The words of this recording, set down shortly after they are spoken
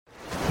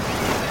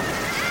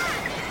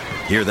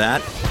Hear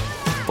that?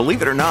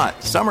 Believe it or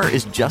not, summer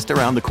is just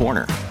around the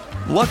corner.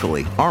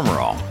 Luckily, Armor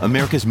All,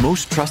 America's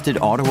most trusted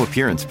auto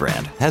appearance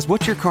brand, has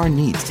what your car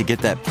needs to get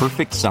that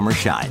perfect summer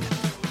shine.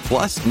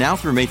 Plus, now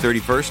through May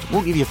 31st,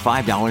 we'll give you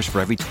 $5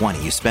 for every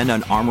 $20 you spend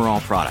on Armor All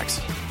products.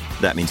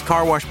 That means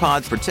car wash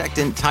pods,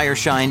 protectant, tire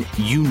shine,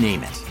 you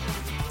name it.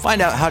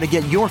 Find out how to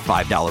get your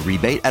 $5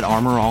 rebate at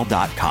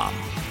armorall.com.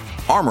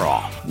 Armor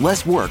All,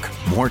 less work,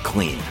 more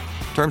clean.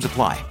 Terms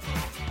apply.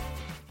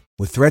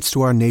 With threats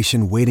to our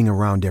nation waiting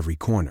around every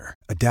corner,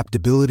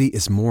 adaptability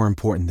is more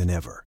important than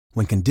ever.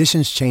 When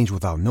conditions change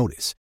without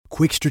notice,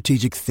 quick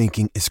strategic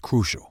thinking is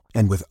crucial.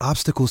 And with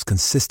obstacles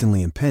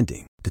consistently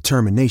impending,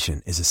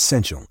 determination is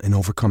essential in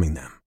overcoming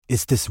them.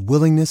 It's this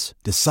willingness,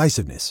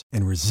 decisiveness,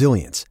 and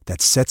resilience that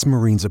sets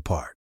Marines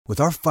apart. With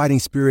our fighting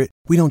spirit,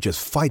 we don't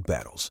just fight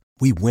battles,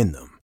 we win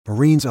them.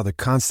 Marines are the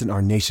constant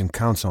our nation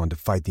counts on to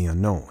fight the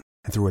unknown.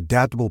 And through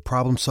adaptable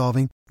problem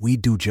solving, we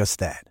do just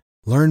that.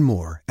 Learn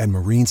more at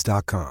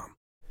marines.com.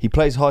 He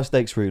plays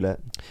high-stakes roulette.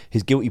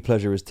 His guilty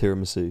pleasure is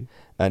tiramisu.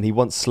 And he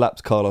once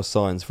slapped Carlos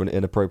Sainz for an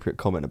inappropriate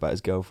comment about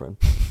his girlfriend.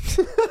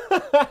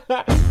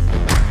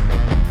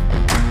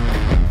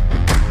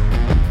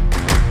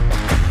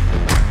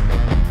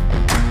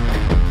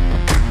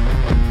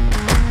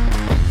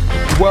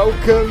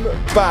 Welcome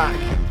back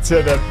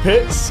to the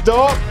Pit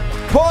Stop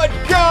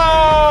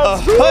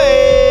Podcast!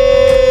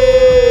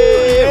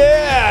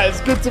 Yeah,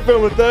 it's good to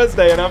film a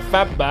Thursday and have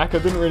Fab back. I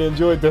didn't really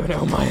enjoy doing it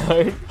on my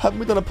own. Haven't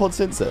we done a pod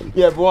since then?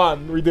 Yeah,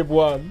 we did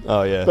one.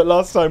 Oh, yeah. But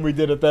last time we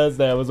did a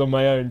Thursday, I was on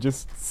my own,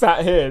 just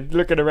sat here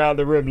looking around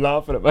the room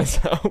laughing at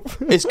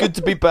myself. It's good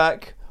to be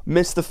back.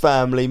 Miss the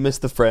family, miss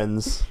the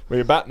friends. Well,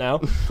 you're back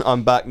now.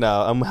 I'm back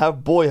now. And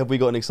have we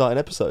got an exciting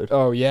episode.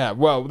 Oh, yeah.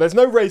 Well, there's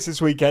no race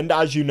this weekend,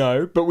 as you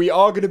know, but we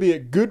are going to be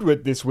at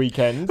Goodwood this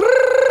weekend.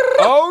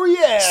 Oh,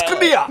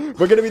 yeah!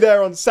 We're going to be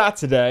there on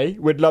Saturday.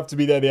 We'd love to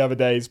be there the other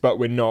days, but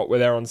we're not. We're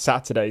there on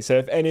Saturday. So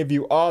if any of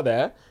you are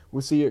there,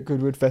 we'll see you at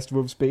Goodwood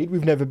Festival of Speed.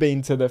 We've never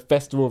been to the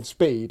Festival of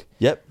Speed.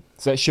 Yep.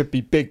 So it should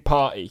be big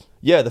party.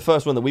 Yeah, the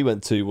first one that we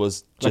went to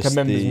was just like a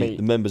members meet.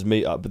 The members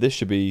meet up, but this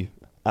should be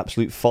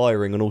absolute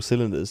firing on all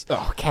cylinders.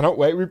 Oh, cannot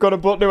wait. We've got to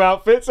bought new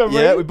outfits, haven't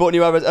we? Yeah, we bought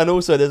new outfits, and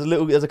also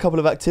there's a couple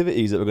of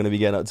activities that we're going to be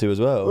getting up to as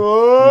well.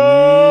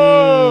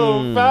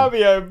 Oh,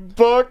 Fabio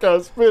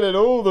Bocca spilling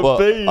all the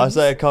beans. I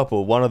say a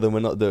couple. One of them we're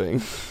not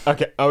doing.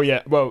 Okay. Oh,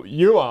 yeah. Well,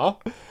 you are.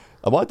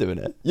 Am I doing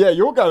it? Yeah,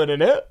 you're going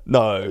in it.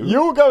 No.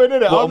 You're going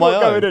in it. I'm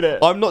not going in it.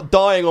 I'm not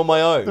dying on my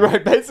own.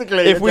 Right,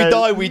 basically. If we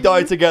die, we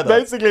die together.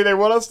 Basically, they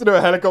want us to do a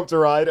helicopter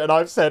ride, and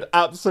I've said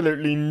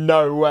absolutely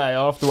no way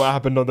after what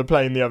happened on the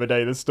plane the other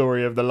day, the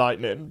story of the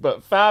lightning.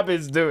 But Fab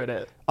is doing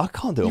it. I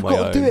can't do it on my own.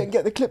 You've got to do it and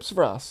get the clips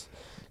for us.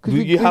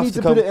 You have need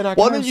to put come. it in our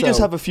Why don't you carousel. just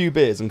have a few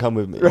beers and come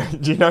with me?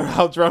 Do you know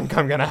how drunk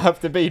I'm going to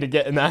have to be to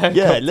get in that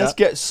helicopter? Yeah, let's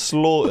get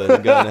slaughtered.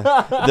 And go in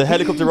there. The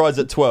helicopter ride's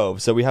at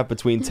 12, so we have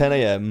between 10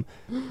 a.m.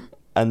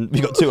 and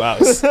we've got 2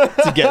 hours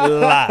to get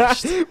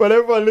lashed. Well,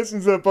 everyone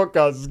listens to the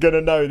podcast is going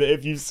to know that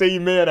if you see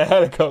me in a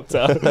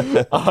helicopter,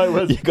 I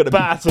was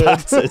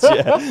battered.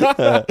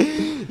 Yeah.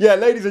 Yeah,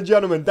 ladies and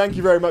gentlemen, thank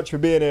you very much for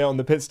being here on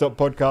the Pit Stop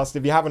Podcast.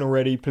 If you haven't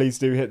already, please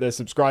do hit the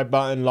subscribe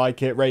button,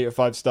 like it, rate it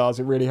 5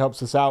 stars. It really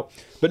helps us out.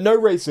 But no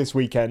race this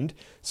weekend,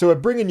 so we're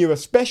bringing you a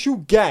special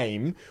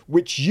game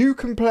which you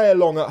can play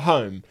along at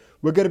home.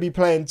 We're going to be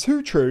playing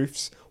 2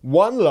 Truths,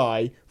 1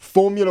 Lie,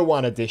 Formula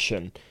 1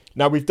 edition.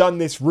 Now, we've done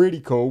this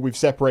really cool. We've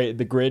separated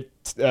the grid.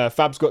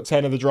 Fab's got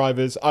 10 of the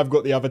drivers. I've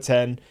got the other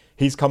 10.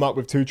 He's come up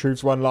with 2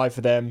 Truths, 1 Lie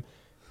for them.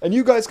 And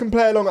you guys can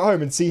play along at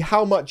home and see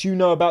how much you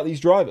know about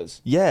these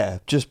drivers. Yeah,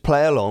 just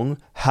play along,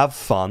 have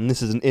fun.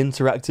 This is an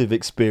interactive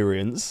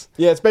experience.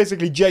 Yeah, it's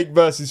basically Jake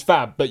versus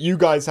Fab, but you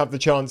guys have the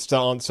chance to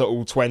answer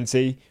all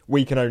 20.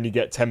 We can only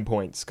get 10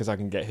 points because I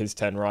can get his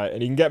 10 right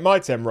and he can get my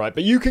 10 right.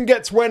 But you can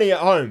get 20 at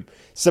home.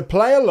 So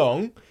play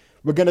along.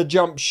 We're going to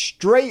jump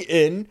straight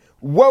in.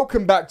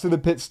 Welcome back to the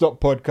Pit Stop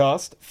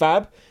Podcast.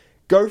 Fab,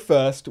 go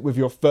first with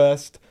your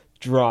first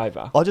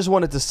driver. I just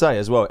wanted to say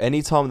as well,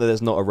 anytime that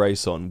there's not a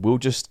race on, we'll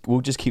just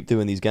keep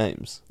doing these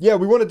games. Yeah,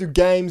 we want to do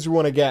games. We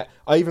want to get.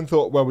 I even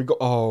thought, well, we've got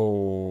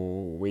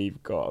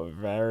a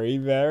very,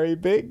 very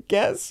big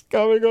guest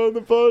coming on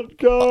the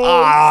podcast.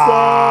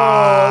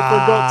 I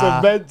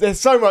forgot to. There's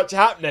so much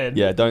happening.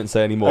 Yeah, don't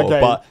say any more. Okay.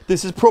 But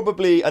this is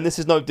probably, and this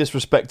is no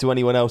disrespect to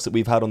anyone else that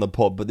we've had on the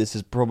pod, but this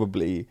is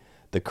probably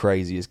the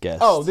craziest guest.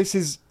 Oh, this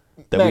is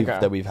mega.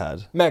 that we've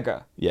had.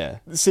 Mega. Yeah.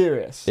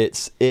 Serious.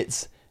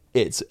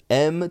 It's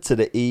M to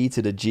the E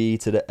to the G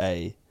to the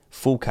A.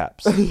 Full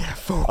caps. Yeah,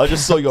 full I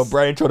just saw your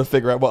brain trying to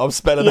figure out what I'm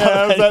spelling out.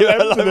 I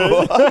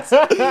was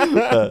like,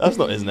 That's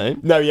not his name.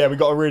 No, yeah, we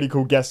got a really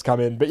cool guest come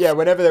in. But yeah,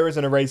 whenever there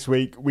isn't a race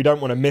week, we don't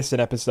want to miss an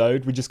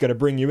episode. We're just going to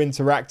bring you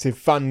interactive,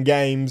 fun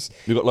games.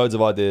 We've got loads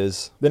of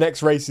ideas. The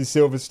next race is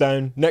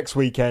Silverstone, next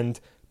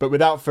weekend. But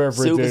without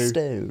further ado,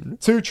 Silverstone.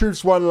 2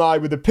 Truths, 1 Lie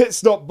with the Pit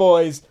Stop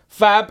Boys.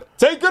 Fab,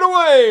 take it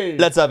away!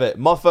 Let's have it.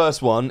 My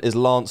first one is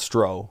Lance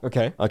Stroll.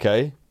 Okay.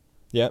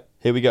 Yep.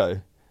 Here we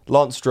go.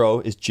 Lance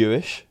Stroll is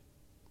Jewish.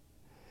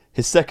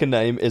 His second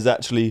name is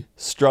actually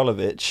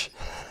Strolovich.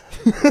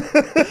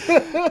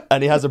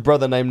 And he has a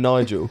brother named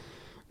Nigel.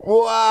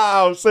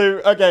 Wow. So,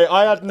 okay,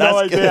 I had no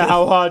That's idea good.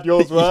 how hard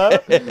yours were.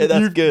 Yeah, that's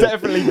You've good.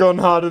 definitely gone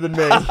harder than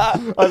me.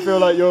 I feel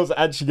like yours are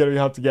actually going to be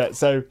hard to get.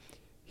 So,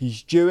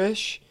 he's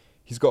Jewish.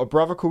 He's got a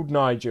brother called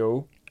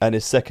Nigel. And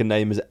his second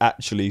name is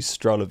actually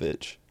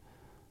Strulovich.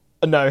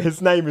 No,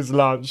 his name is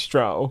Lance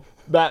Stroll.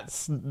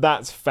 That's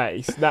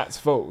face. That's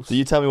false. So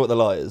you tell me what the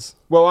lie is.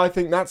 Well, I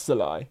think that's the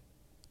lie.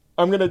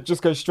 I'm going to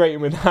just go straight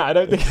in with that. I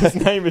don't think his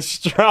name is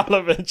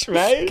Stralovich,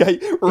 mate. Okay,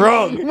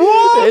 wrong.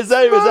 What? His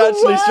name is No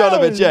actually way.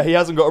 Strulovich. Yeah, he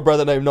hasn't got a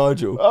brother named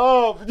Nigel.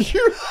 Oh,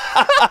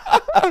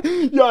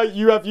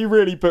 you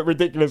really put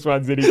ridiculous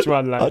ones in each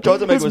one. Like, I tried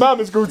to make his it- mum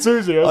is called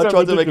Susie. I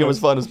tried to make it as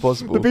fun as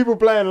possible. The people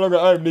playing along at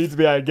home need to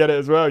be able to get it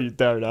as well, you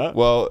donut.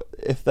 Well,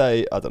 if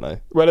they, I don't know.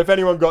 Well, if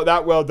anyone got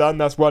that, well done.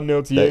 That's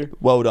 1-0 to you.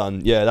 Well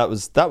done. Yeah, that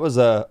was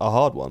a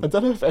hard one. I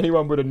don't know if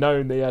anyone would have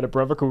known that he had a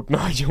brother called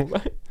Nigel,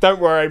 mate. Don't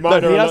worry, No,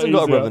 mine are he a lot hasn't got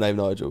a easier. brother named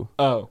Nigel.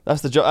 Oh,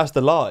 That's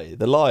the lie.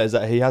 The lie is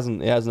that he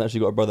hasn't actually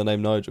got a brother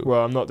named Nigel.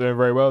 well, I'm not doing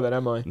very well then,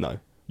 am I? No.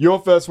 Your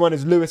first one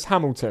is Lewis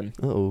Hamilton.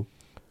 Oh.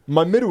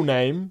 My middle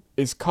name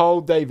is Carl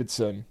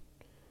Davidson.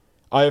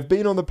 I have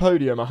been on the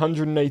podium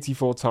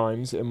 184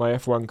 times in my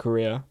F1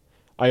 career.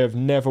 I have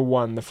never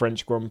won the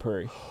French Grand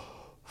Prix.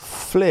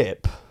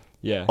 Flip.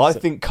 Yeah. I so-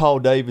 think Carl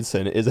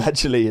Davidson is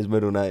actually his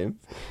middle name.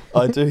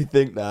 I do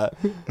think that.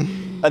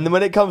 And then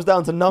when it comes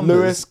down to numbers,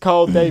 Lewis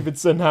Carl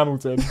Davidson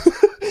Hamilton.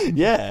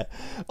 yeah,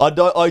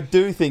 I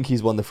do think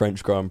he's won the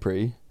French Grand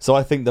Prix. So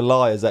I think the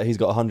lie is that he's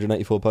got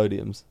 184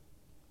 podiums.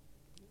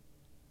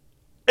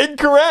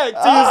 Incorrect.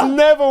 He has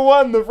never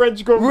won the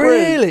French Grand Prix.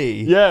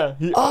 Really? Yeah.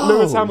 Oh.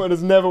 Lewis Hamilton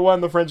has never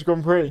won the French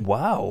Grand Prix.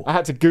 Wow. I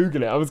had to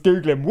Google it. I was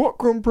Googling what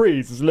Grand Prix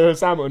has Lewis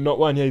Hamilton not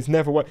won? Yeah, he's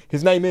never won.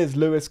 His name is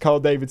Lewis Carl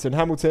Davidson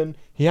Hamilton.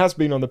 He has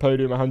been on the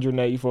podium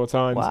 184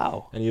 times.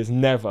 Wow. And he has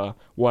never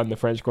won the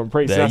French Grand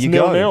Prix. So There that's you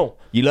 0-0. go.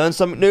 You learn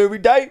something new every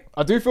day.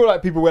 I do feel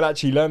like people will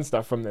actually learn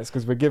stuff from this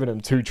because we're giving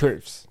them two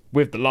truths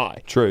with the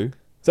lie. True.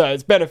 So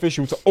it's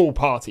beneficial to all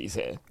parties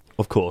here.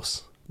 Of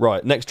course.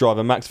 Right, next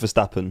driver, Max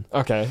Verstappen.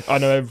 Okay, I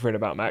know everything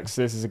about Max.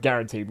 This is a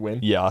guaranteed win.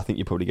 Yeah, I think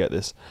you probably get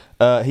this.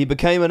 He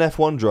became an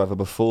F1 driver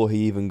before he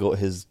even got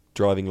his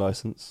driving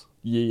license.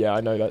 Yeah,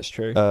 I know that's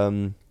true.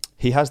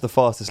 He has the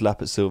fastest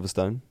lap at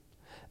Silverstone.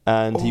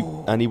 And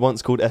he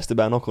once called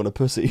Esteban Ocon a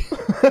pussy.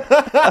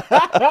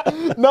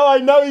 No, I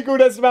know he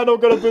called Esteban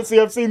Ocon a pussy.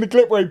 I've seen the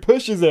clip where he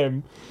pushes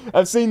him.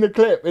 I've seen the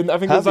clip. I think it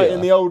was Have like ya?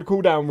 in the old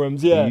cool-down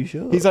rooms. Yeah, Are you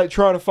sure? he's like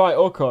trying to fight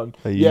Ocon.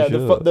 Are you Yeah,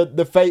 sure?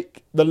 the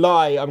fake, the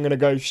lie. I'm gonna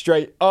go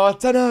straight. Oh, I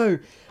don't know.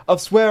 I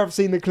swear I've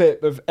seen the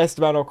clip of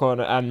Esteban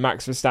Ocon and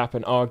Max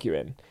Verstappen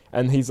arguing,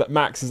 and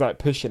Max is like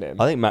pushing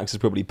him. I think Max has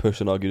probably pushed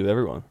and argued with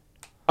everyone.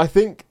 I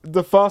think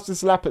the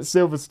fastest lap at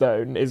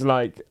Silverstone is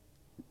like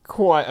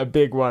quite a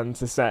big one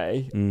to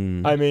say.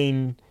 I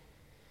mean,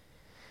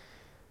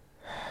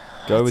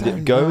 Go with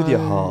your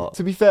no. heart.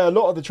 To be fair, a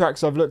lot of the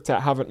tracks I've looked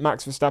at haven't.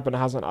 Max Verstappen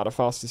hasn't had a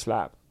fastest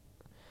lap.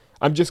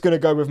 I'm just going to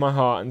go with my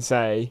heart and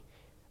say,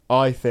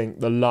 I think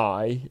the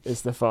lie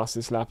is the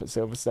fastest lap at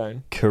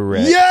Silverstone.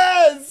 Correct.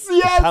 Yes,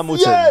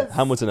 Hamilton. yes.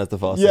 Hamilton has the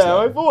fastest Yeah,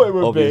 lap. I thought it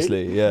would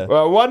Obviously, be. yeah.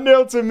 Well,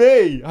 1-0 to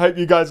me. I hope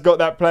you guys got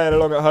that playing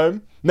along at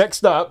home.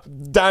 Next up,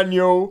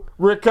 Daniel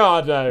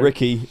Ricciardo.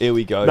 Ricky, here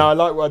we go. Now, I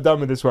like what I've done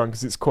with this one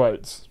because it's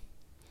quotes.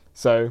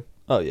 So,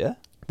 Oh, yeah?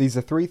 these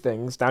are 3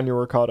 things Daniel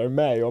Ricciardo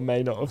may or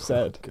may not have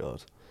said.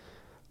 God.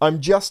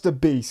 I'm just a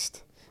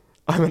beast.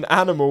 I'm an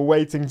animal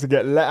waiting to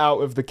get let out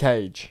of the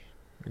cage.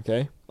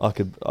 Okay? I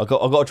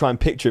got to try and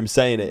picture him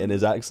saying it in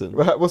his accent.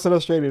 What's an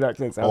Australian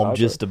accent sound I'm like?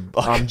 just a...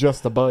 I'm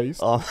just a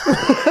beast. No.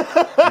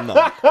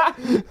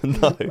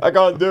 I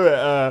can't do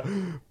it.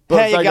 But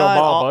Hey, take on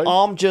my guys,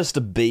 I'm just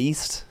a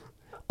beast.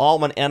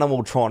 I'm an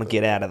animal trying to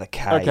get out of the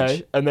cage.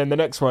 Okay, and then the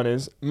next one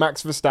is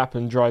Max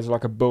Verstappen drives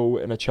like a bull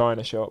in a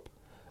china shop.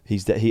 He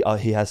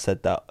has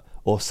said that,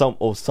 or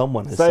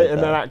someone has Say said it in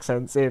that. an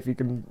accent. See if you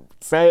can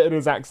say it in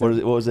his accent.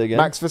 What was it again?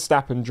 Max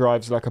Verstappen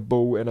drives like a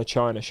bull in a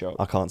china shop.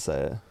 I can't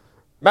say it.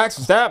 Max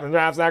Verstappen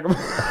drives like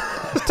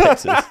a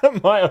Texas.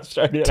 my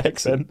Australian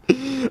accent.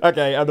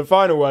 Okay, and the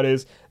final one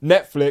is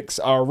Netflix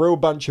are a real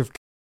bunch of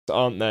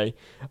aren't they?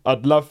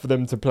 I'd love for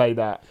them to play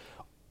that.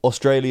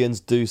 Australians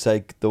do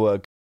say the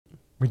word.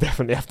 We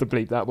definitely have to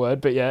bleep that word,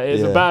 but yeah,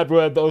 it's Yeah. a bad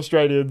word that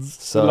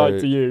Australians like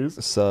to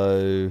use.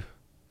 So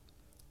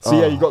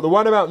Yeah, you got the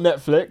one about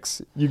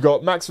Netflix. You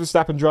got Max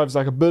Verstappen drives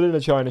like a bull in a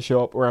china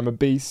shop, or I'm a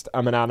beast,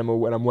 I'm an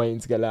animal, and I'm waiting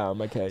to get out of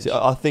my cage. See,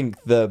 I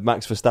think the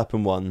Max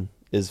Verstappen one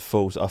is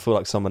false. I feel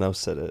like someone else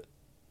said it.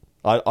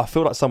 I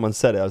feel like someone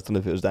said it. I just don't know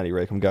if it was Danny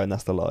Rick. I'm going,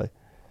 that's the lie.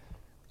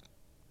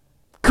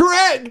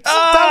 Correct!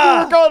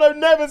 Daniel Ricciardo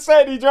never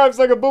said he drives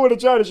like a bull in a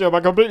china shop.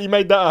 I completely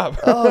made that up.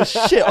 Oh,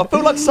 shit. I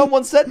feel like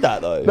someone said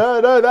that, though.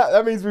 No,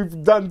 that means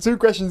we've done 2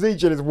 questions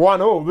each and it's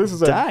 1-1. This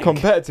is a Dang.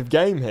 competitive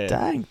game here.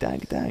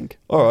 Dang.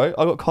 All right,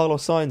 I got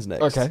Carlos Sainz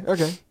next.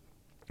 Okay.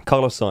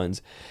 Carlos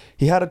Sainz.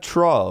 He had a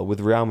trial with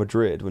Real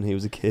Madrid when he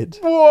was a kid.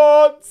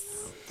 What?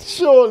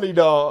 Surely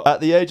not. At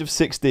the age of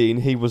 16,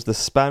 he was the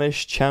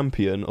Spanish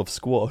champion of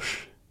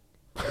squash.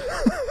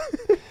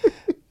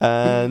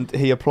 And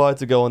he applied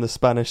to go on the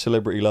Spanish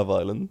Celebrity Love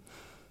Island.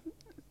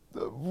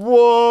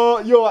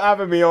 What? You're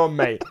having me on,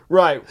 mate.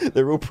 Right.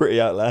 They're all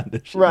pretty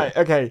outlandish. Right,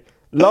 okay.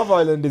 Love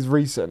Island is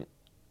recent.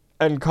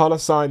 And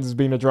Carlos Sainz has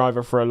been a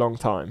driver for a long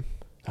time.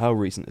 How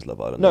recent is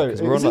Love Island? No,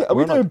 Because are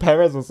we doing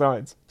Perez or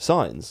Sainz?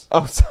 Signs.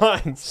 Oh,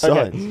 Sainz.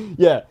 Okay. Sainz.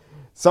 Yeah.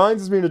 Sainz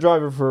has been a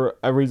driver for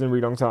a reasonably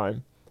long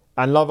time.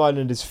 And Love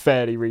Island is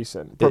fairly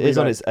recent. It Probably is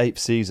on like- its 8th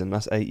season.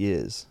 That's 8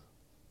 years.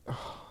 I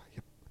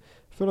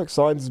feel like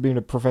Sainz has been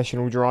a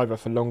professional driver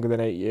for longer than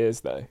 8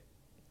 years, though.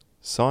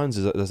 Signs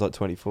is there's like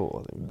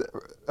 24, I think.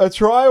 A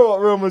trial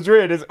at Real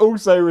Madrid is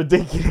also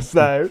ridiculous,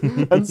 though.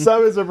 And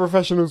so is a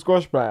professional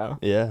squash player.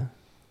 Yeah.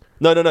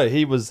 No.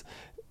 He was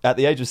at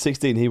the age of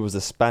 16. He was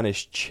the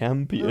Spanish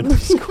champion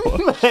of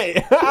squash. Mate,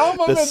 how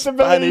am I The meant to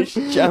believe? Spanish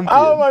champion.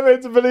 How am I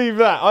meant to believe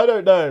that? I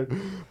don't know,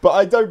 but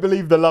I don't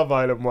believe the Love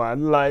Island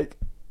one. Like,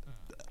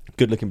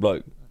 Good-looking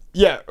bloke.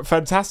 yeah,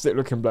 fantastic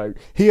looking bloke.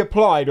 He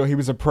applied or he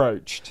was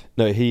approached.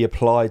 No, he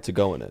applied to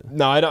go on it.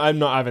 No, I'm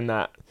not having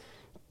that.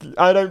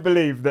 I don't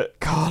believe that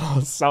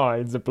Carlos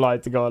Sainz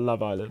applied to go on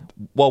Love Island.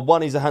 Well,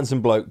 one, he's a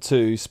handsome bloke.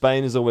 Two,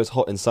 Spain is always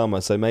hot in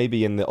summer, so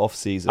maybe in the off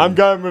season. I'm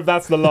going with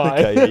that's the lie.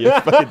 Okay,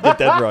 yeah, you're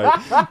dead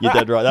right. You're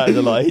dead right. That is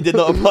a lie. He did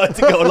not apply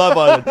to go on Love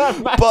Island,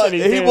 but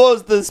he he did.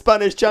 was the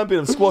Spanish champion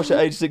of squash at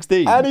age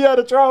 16. And he had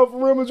a trial for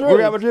Real Madrid.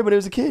 Real Madrid when he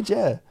was a kid.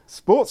 Yeah,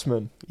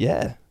 Sportsman.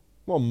 yeah.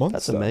 What a monster.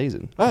 That's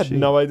amazing. I had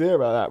no idea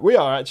about that. We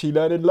are actually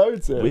learning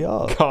loads here. We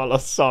are.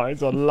 Carlos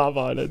Sainz on Love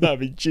Island. That'd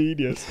be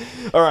genius.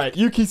 All right,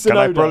 Yuki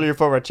Tsunoda. you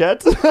for a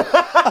chat?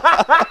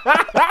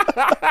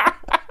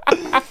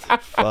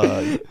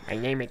 Fuck. My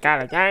name is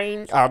Carlos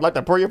Sainz. I'd like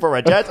to pull you for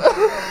a chat.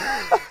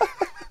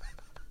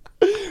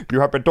 You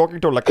have been talking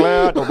to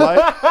Leclerc,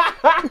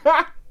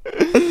 right?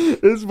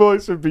 His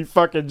voice would be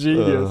fucking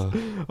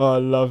genius. Oh, I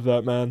love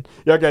that, man.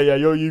 Yeah, okay, yeah,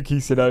 you're Yuki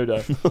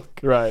Tsunoda.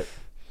 Right.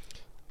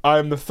 I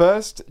am the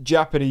first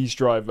Japanese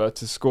driver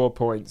to score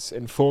points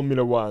in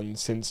Formula One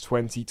since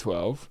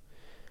 2012.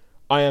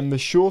 I am the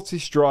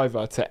shortest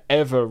driver to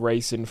ever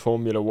race in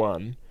Formula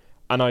One,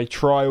 and I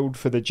trialled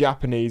for the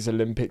Japanese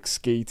Olympic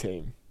ski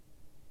team.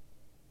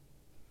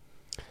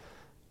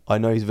 I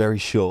know he's very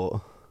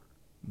short.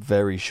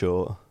 Very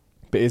short.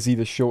 But is he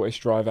the shortest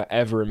driver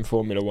ever in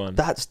Formula One?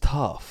 That's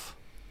tough.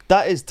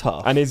 That is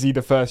tough. And is he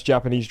the first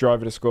Japanese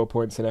driver to score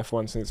points in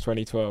F1 since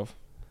 2012?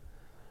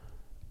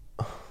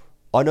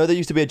 I know there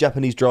used to be a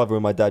Japanese driver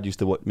when me and my dad used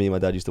to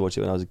watch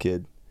it when I was a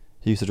kid.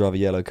 He used to drive a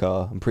yellow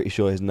car. I'm pretty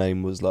sure his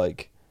name was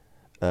like,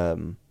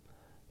 It's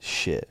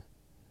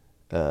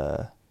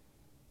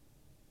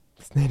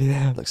nearly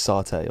there. like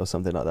Sate or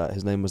something like that.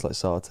 His name was like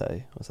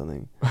Sate or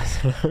something.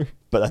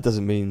 But that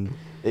doesn't mean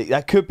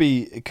it could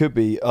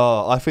be.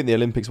 Oh, I think the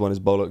Olympics one is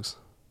bollocks.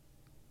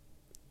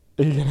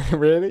 Are you gonna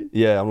really?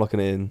 Yeah, I'm locking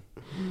it in.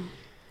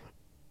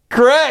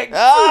 Correct!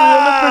 Ah!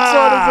 The Olympics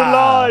one is a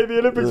lie. The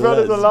Olympics one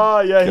is a Let's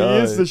lie. Yeah, go.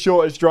 he is the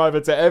shortest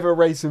driver to ever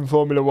race in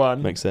Formula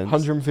One. Makes sense.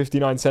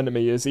 159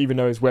 centimetres, even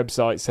though his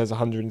website says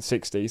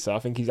 160. So I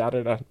think he's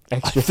added an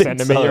extra I think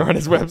centimetre so. on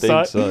his I think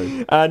website.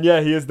 so. And yeah,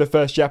 he is the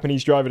first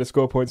Japanese driver to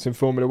score points in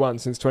Formula One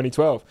since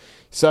 2012.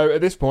 So at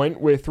this point,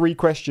 we're 3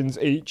 questions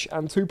each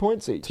and 2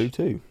 points each.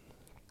 2-2.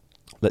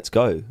 Let's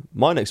go.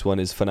 My next one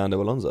is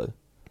Fernando Alonso.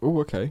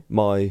 Oh, okay.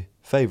 My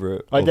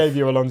favourite. I gave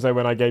you Alonso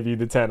when I gave you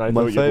the 10. I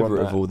my thought you'd want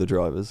favourite that. of all the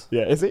drivers.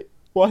 Yeah, is it?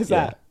 Why is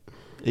Yeah. that?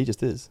 He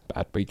just is.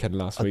 Bad weekend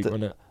last I week, d-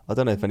 wasn't it? I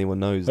don't know if anyone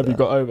knows Have that you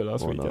got over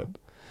last or not. weekend?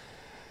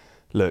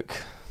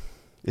 Look,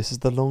 this is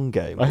the long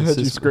game. I This heard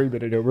you is-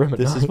 screaming in your room. At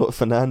This is night. what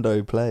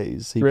Fernando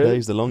plays. He Really?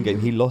 plays the long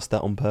game. He lost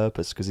that on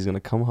purpose because he's going to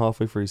come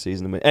halfway through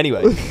season and win.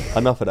 Anyway,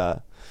 enough of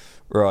that.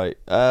 Right.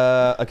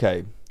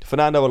 Okay.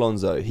 Fernando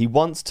Alonso. He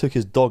once took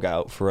his dog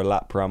out for a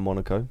lap around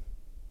Monaco.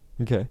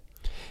 Okay.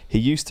 He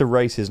used to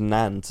race his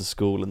nan to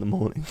school in the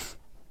morning.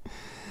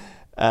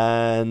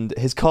 And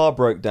his car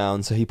broke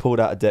down, so he pulled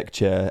out a deck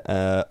chair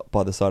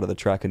by the side of the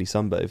track and he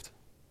sunbathed.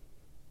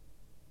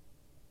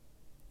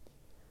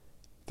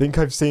 Think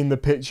I've seen the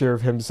picture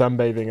of him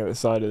sunbathing at the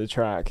side of the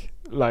track.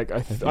 Like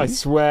I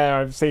swear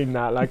I've seen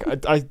that.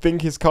 Like I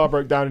think his car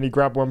broke down and he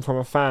grabbed one from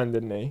a fan,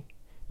 didn't he?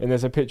 And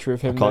there's a picture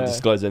of him I can't there.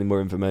 disclose any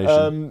more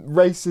information.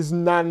 Race his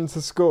nan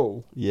to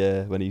school.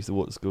 Yeah, when he used to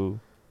walk to school.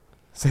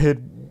 So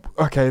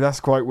okay, that's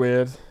quite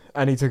weird.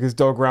 And he took his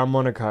dog round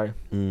Monaco.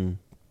 Mm.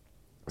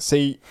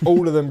 See,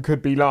 all of them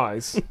could be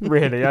lies.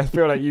 Really, I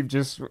feel like you've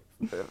just.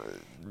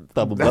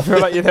 Double I bluff. feel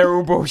like they're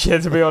all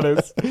bullshit, to be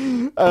honest.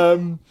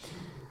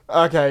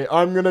 Okay,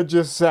 I'm gonna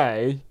just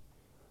say.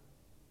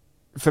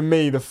 For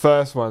me, the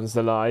first one's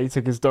the lie. He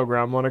took his dog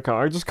around Monaco.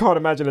 I just can't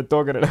imagine a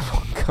dog in an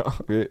F1 car.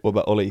 What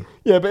about Ollie?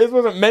 Yeah, but it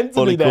wasn't meant to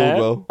Ollie be there.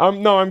 Caldwell.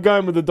 I'm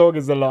going with the dog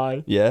as a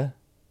lie. Yeah?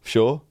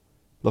 Sure?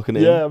 Locking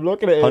it in? Yeah, I'm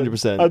looking at it.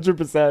 100%.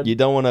 100%. You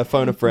don't want to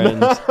phone a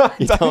friend.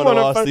 You don't want to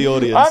wanna ask phone- the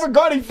audience. I haven't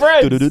got any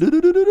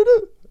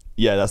friends.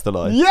 Yeah, that's the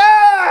lie.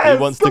 Yes!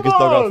 He once took his dog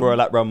come out for a on!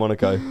 lap round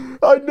Monaco.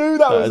 I knew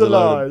that was That is a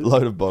lie.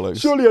 load of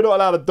bollocks. Surely you're not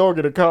allowed a dog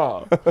in a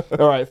car.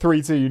 All right,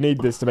 3-2. You need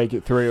this to make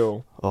it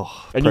 3-all.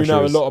 Oh, And you know a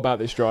pressure is- lot about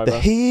this driver. The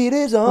heat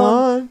is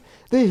on.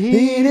 The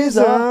heat is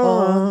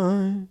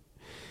on.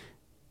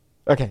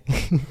 Okay.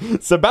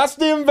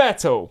 Sebastian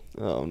Vettel.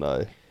 Oh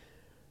no.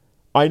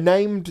 I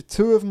named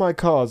 2 of my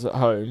cars at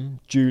home,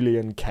 Julie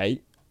and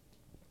Kate.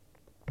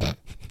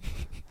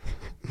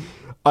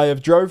 I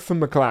have drove for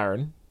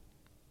McLaren.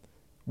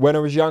 When I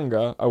was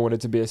younger, I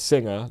wanted to be a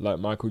singer like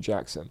Michael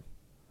Jackson.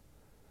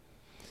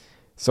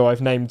 So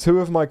I've named 2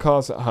 of my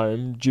cars at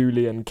home,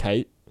 Julie and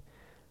Kate.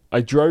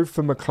 I drove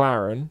for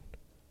McLaren.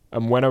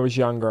 And when I was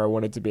younger, I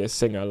wanted to be a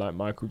singer like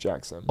Michael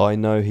Jackson. I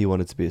know he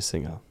wanted to be a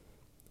singer.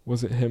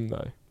 Was it him,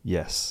 though?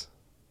 Yes.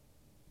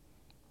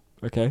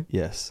 Okay.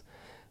 Yes.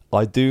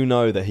 I do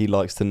know that he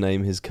likes to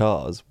name his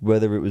cars,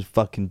 whether it was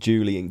fucking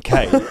Julie and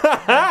Kate.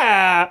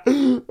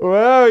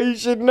 Well, you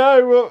should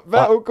know what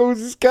Vettel calls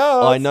his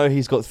cars. I know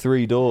he's got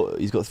 3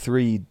 he's got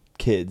 3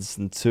 kids,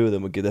 and 2 of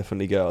them would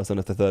definitely girls. I don't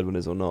know if the third one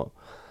is or not.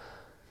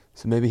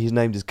 So maybe he's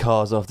named his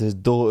cars after his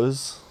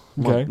daughters.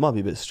 Okay. Might be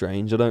a bit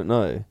strange. I don't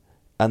know.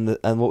 And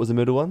what was the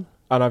middle one?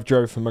 And I've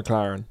drove for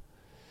McLaren.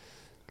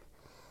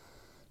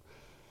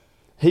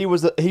 He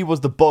was the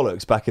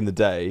bollocks back in the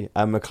day,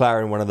 and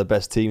McLaren one of the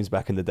best teams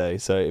back in the day.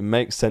 So it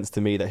makes sense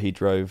to me that he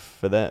drove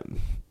for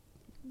them.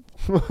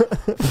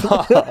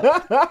 Fuck.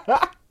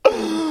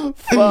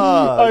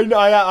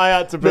 I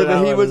had to put But that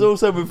he one was in.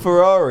 also with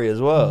Ferrari as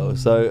well.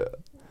 So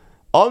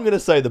I'm gonna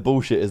say the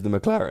bullshit is the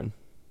McLaren.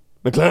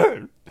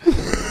 McLaren.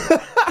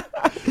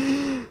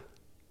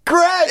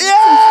 Correct! He's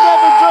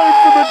never drove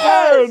for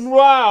McLaren!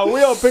 Wow,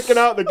 we are picking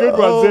out the good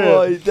ones here.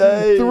 Oh my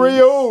days.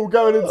 3-3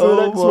 going into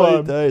the next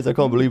one. Days. I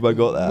can't believe I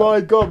got that.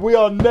 My God, we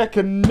are neck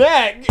and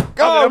neck. Oh,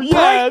 gonna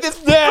yes! break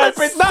this Yes!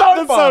 flipping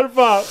Snap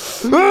the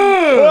sofa!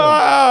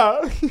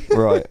 Ah.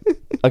 Right.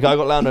 Okay, I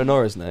got Lando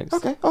Norris next.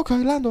 Okay,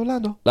 Lando.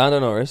 Lando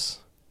Norris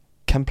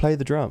can play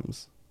the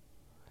drums.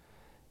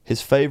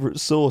 His favourite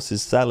sauce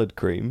is salad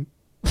cream.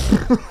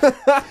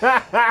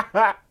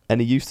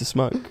 And he used to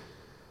smoke.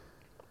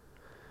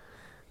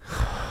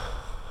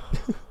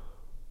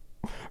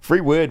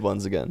 3 weird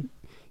ones again.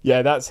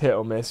 Yeah, that's hit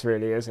or miss,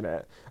 really, isn't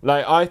it?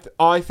 Like,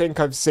 I think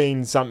I've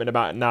seen something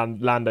about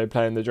Lando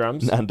playing the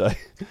drums. Nando.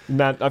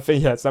 I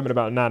think, yeah, something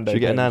about Nando. Should we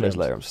get a playing the Nando's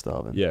drums. later? I'm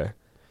starving. Yeah.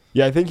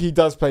 Yeah, I think he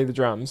does play the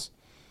drums.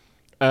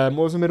 What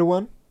was the middle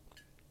one?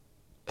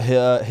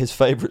 His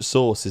favourite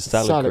sauce is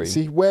salad cream.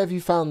 See, where have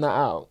you found that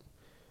out?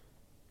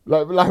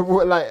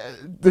 Like,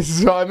 this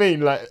is what I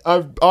mean. Like,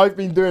 I've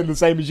been doing the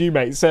same as you,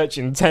 mate,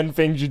 searching 10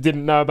 things you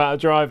didn't know about a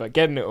driver,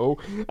 getting it all,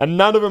 and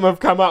none of them have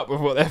come up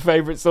with what their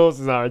favourite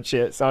sauces are and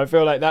shit. So I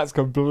feel like that's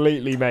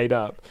completely made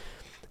up.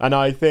 And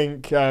I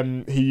think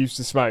he used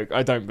to smoke.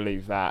 I don't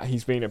believe that.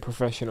 He's been a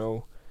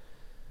professional.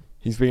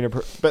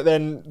 But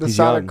then the He's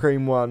salad young.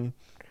 cream one.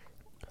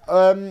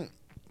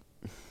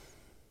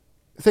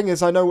 Thing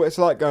is, I know what it's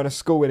like going to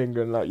school in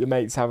England. Like, your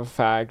mates have a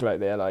fag. Like,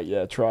 they're like,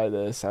 yeah, try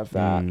this, have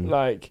that.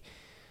 Like,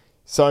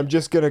 so I'm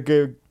just gonna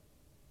go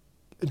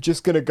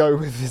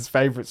with his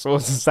favourite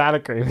sauce of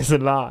salad cream. It's a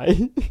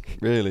lie.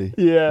 Really?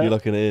 Yeah. You're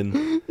locking it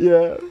in.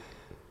 Yeah.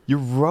 You're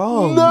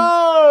wrong.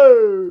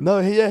 No.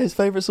 His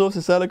favourite sauce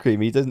is salad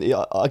cream. He doesn't.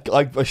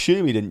 I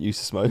assume he didn't used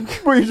to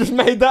smoke. Well, you just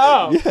made that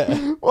up.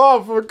 Yeah.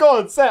 Oh, for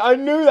God's sake! I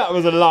knew that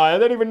was a lie. I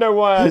don't even know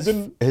why I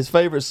didn't. His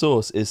favourite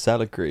sauce is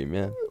salad cream.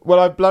 Yeah. Well,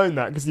 I've blown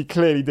that because he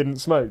clearly didn't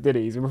smoke, did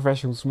he? He's a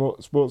professional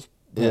sports.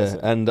 Yeah, person.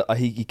 and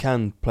he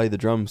can play the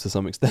drums to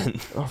some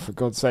extent. Oh, for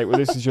God's sake! Well,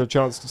 this is your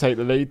chance to take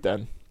the lead.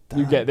 Then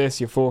you get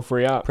this. You're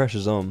 4-3 up.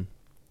 Pressure's on.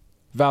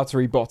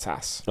 Valtteri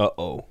Bottas.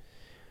 Uh-oh.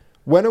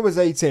 When I was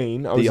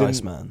 18, I was The in,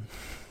 Iceman.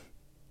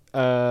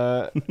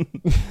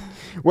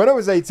 when I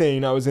was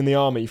 18, I was in the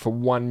army for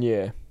 1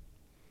 year.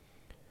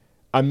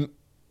 I'm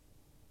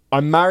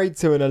married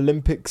to an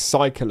Olympic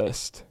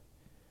cyclist.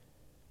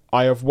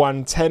 I have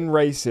won 10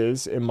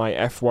 races in my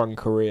F1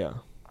 career.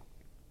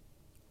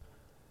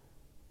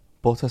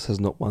 Bottas has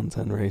not won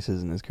 10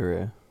 races in his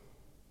career.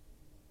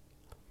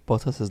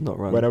 Bottas has not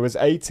run. When I was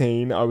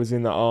 18, I was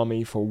in the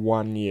army for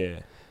 1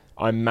 year.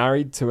 I'm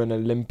married to an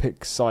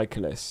Olympic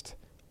cyclist.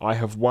 I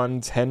have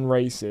won 10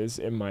 races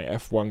in my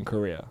F1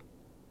 career.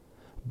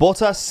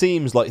 Bottas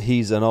seems like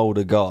he's an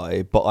older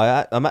guy,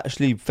 but I'm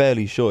actually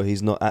fairly sure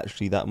he's not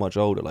actually that much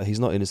older. Like, he's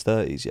not in his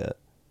 30s yet.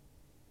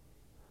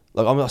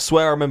 Like, I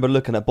swear I remember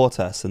looking at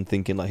Bottas and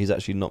thinking like he's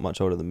actually not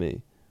much older than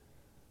me.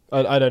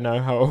 I don't know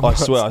how old. I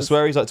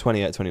swear he's like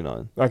 28,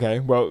 29.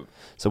 Okay, well,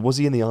 So was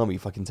he in the army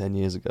fucking 10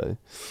 years ago?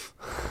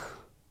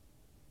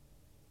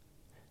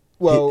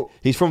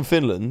 He's from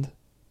Finland.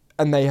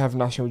 and they have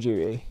national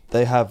duty.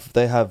 They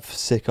have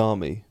sick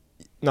army.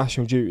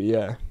 National duty,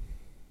 yeah.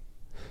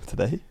 Do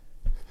they?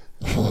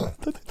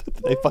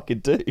 They fucking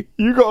do.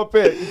 You got a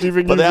pick. Do you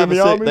think But he's in the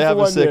army they for have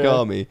a 1 sick year?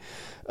 army.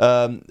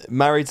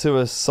 Married to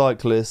a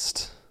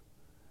cyclist.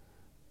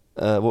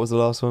 What was the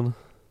last one?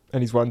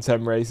 And he's won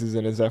 10 races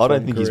in his F1 I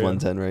don't think he's career. won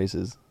 10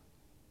 races.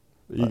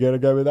 Are you going to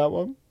go with that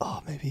one?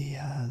 Oh, maybe he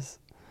has.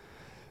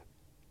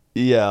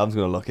 Yeah, I'm just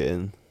going to lock it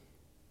in.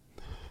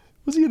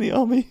 Was he in the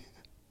army?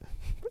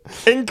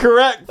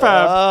 Incorrect,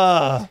 fam.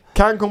 Ah.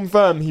 Can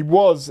confirm he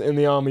was in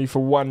the army for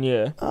 1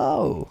 year.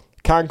 Oh.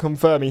 Can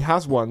confirm he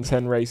has won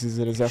 10 races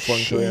in his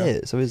F1 career.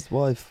 Shit. So his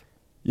wife...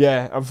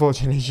 Yeah,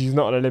 unfortunately, she's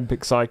not an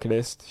Olympic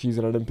cyclist. She's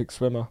an Olympic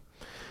swimmer.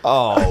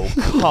 Oh,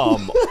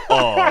 come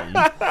on.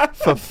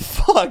 For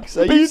fuck's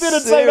sake. But you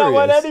didn't say that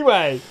one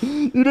anyway.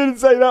 You didn't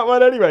say that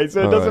one anyway,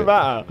 so it doesn't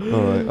matter.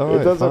 All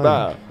right, it doesn't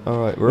matter. All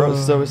right,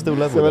 so we're still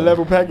level. So we're then.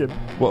 level pegging.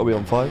 What are we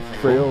on, 5?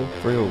 3-all.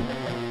 3-all.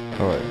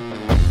 All right.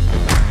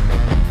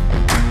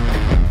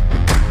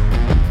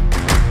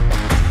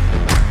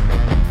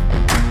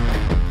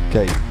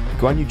 Okay,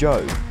 Guan Yu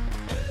Zhou.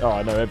 Oh,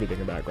 I know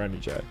everything about Granny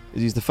Joe.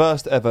 He's the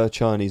first ever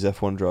Chinese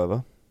F1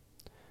 driver.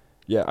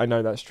 Yeah, I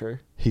know that's true.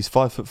 He's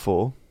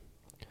 5'4",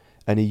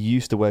 and he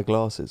used to wear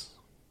glasses.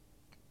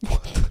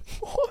 What?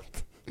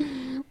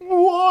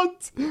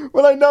 What?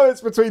 Well, I know it's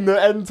between the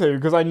N2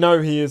 because I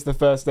know he is the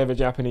first ever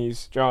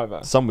Japanese driver.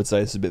 Some would say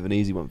this is a bit of an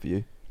easy one for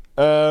you.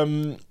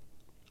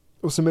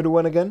 What's the middle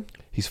one again?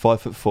 He's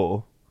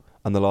 5'4",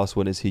 and the last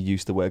one is he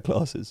used to wear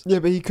glasses. Yeah,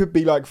 but he could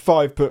be like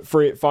 5'3",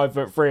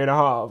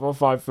 5'3.5", or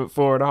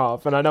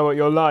 5'4.5", and I know what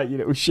you're like, you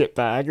little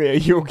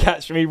shitbag. You'll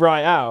catch me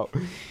right out.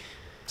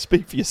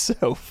 Speak for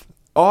yourself.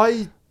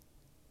 I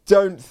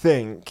don't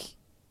think.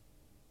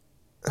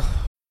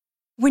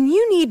 When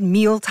you need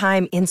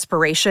mealtime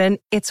inspiration,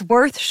 it's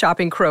worth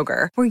shopping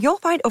Kroger, where you'll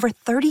find over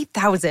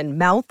 30,000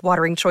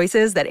 mouth-watering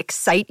choices that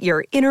excite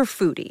your inner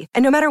foodie.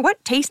 And no matter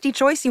what tasty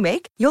choice you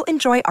make, you'll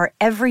enjoy our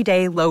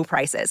everyday low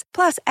prices,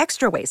 plus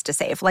extra ways to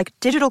save, like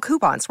digital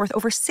coupons worth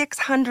over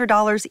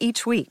 $600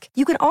 each week.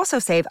 You can also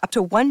save up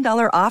to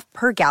 $1 off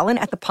per gallon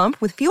at the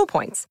pump with fuel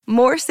points.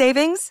 More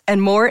savings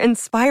and more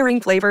inspiring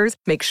flavors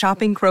make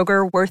shopping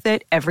Kroger worth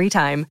it every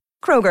time.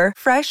 Kroger,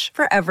 fresh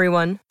for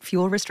everyone.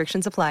 Fuel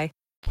restrictions apply.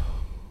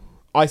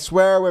 I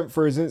swear I went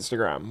through his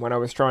Instagram when I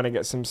was trying to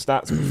get some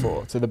stats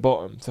before to the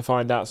bottom to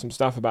find out some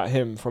stuff about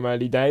him from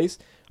early days.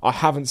 I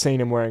haven't seen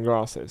him wearing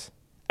glasses,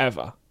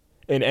 ever,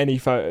 in any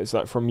photos,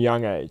 like from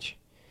young age.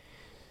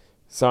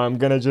 So I'm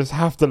going to just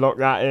have to lock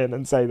that in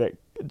and say that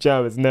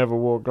Joe has never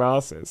wore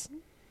glasses.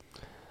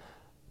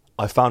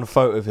 I found a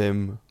photo of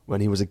him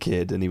when he was a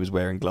kid and he was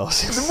wearing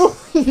glasses.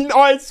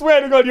 I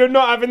swear to God, you're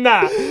not having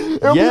that.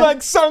 It'll be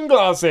like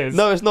sunglasses.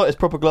 No, it's not. It's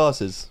proper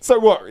glasses. So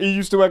what? He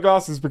used to wear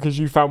glasses because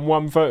you found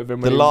one photo of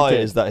him when The he was a lie kid?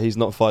 is that he's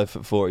not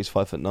 5'4", he's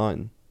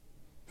 5'9".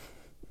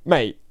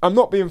 Mate, I'm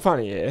not being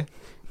funny here.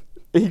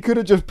 He could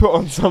have just put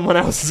on someone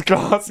else's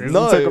glasses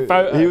No, and took a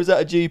photo. he was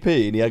at a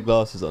GP and he had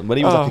glasses on when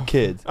he was like a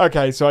kid.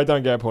 Okay, so I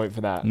don't get a point for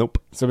that. Nope.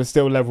 So we're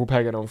still level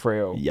pegging on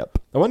 3-all. Yep.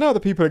 I wonder how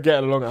the people are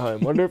getting along at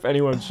home. I wonder if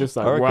anyone's just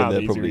like, wow,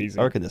 these are easy.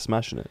 I reckon they're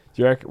smashing it.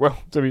 Do you reckon? Well,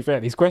 to be fair,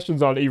 these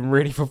questions aren't even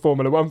really for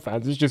Formula 1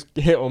 fans. It's just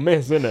hit or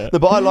miss, isn't it? No,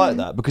 but I like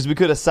that because we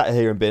could have sat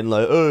here and been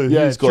like, oh,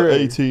 Yeah, he's got true.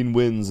 18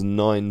 wins and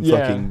 9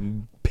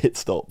 fucking pit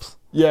stops.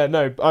 Yeah,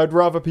 no, I'd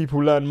rather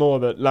people learn more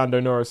that Lando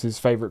Norris's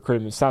favourite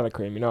cream is salad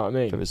cream, you know what I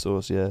mean? Favorite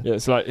sauce, yeah. Yeah,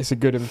 it's a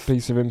good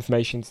piece of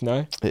information to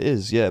know. It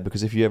is, yeah,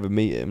 because if you ever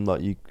meet him,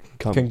 like you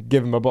Can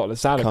give him a bottle of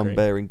salad cream.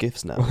 bearing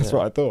gifts now. That's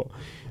what I thought.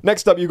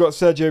 Next up, you've got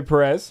Sergio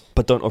Perez.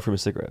 But don't offer him a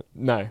cigarette.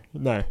 No,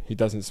 he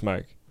doesn't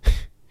smoke.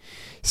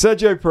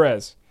 Sergio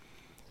Perez.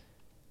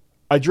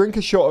 I drink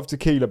a shot of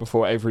tequila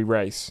before every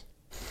race.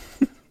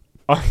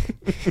 Are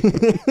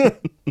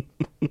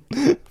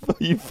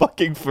you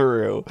fucking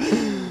for real?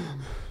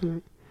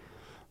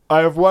 I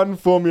have won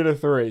Formula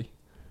 3.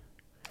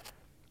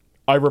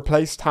 I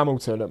replaced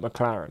Hamilton at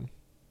McLaren.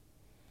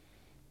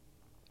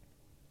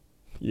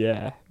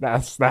 Yeah,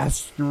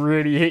 that's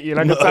really hit you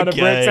like a ton of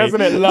bricks,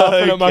 hasn't it?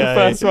 Laughing at my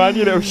first one,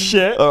 you little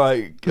shit. All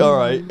right.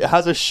 It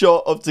has a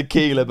shot of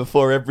tequila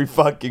before every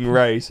fucking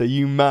race. Are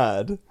you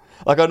mad?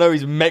 Like, I know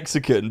he's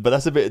Mexican, but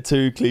that's a bit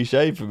too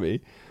cliche for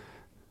me.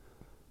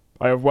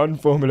 I have won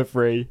Formula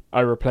 3.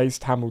 I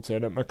replaced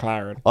Hamilton at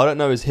McLaren. I don't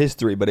know his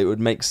history, but it would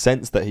make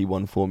sense that he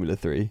won Formula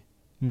 3.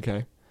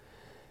 Okay.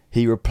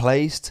 He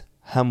replaced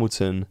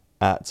Hamilton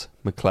at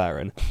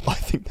McLaren. I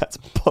think that's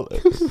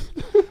bollocks.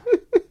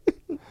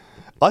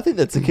 I think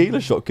the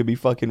tequila shot could be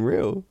fucking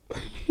real.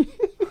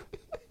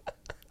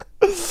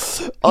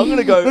 I'm going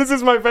to go... This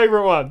is my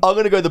favourite one. I'm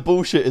going to go the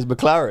bullshit is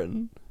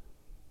McLaren.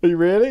 Are you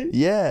really?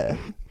 Yeah.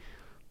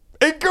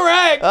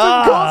 Incorrect!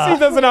 Of course he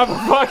doesn't have a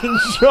fucking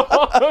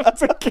shot of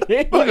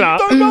tequila. But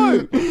you don't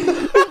know.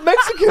 He's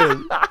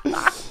Mexican.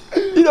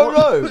 You don't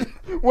know.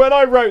 When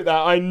I wrote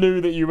that, I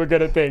knew that you were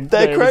going to think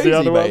that They're it was crazy, the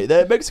other mate. one.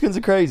 They're Mexicans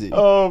are crazy.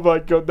 Oh my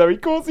God, no,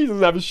 of course he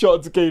doesn't have a shot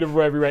of tequila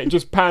before every race. It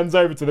just pans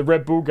over to the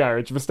Red Bull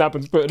garage.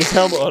 Verstappen's putting his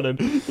helmet on and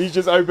he's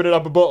just opening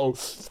up a bottle.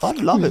 I'd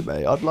love it,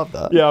 mate. I'd love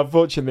that. Yeah,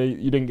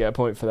 unfortunately, you didn't get a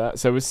point for that.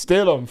 So we're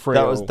still on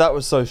 3-all. That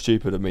was so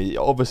stupid of me.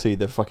 Obviously,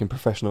 they're fucking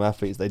professional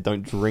athletes. They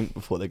don't drink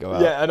before they go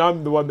out. Yeah, and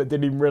I'm the one that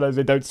didn't even realise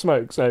they don't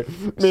smoke. So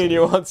me and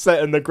you aren't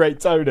setting the great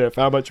tone here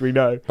for how much we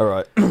know. All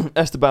right.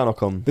 Esteban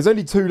Ocon. There's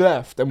only 2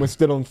 left and we're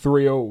still on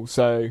 3-all,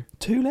 so...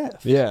 2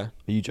 left? Yeah.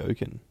 Are you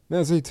joking?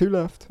 There's only 2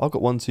 left. I've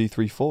got 1, 2,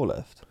 3, 4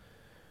 left.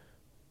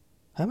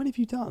 How many have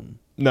you done?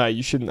 No,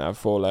 you shouldn't have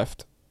 4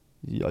 left.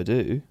 Yeah, I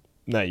do.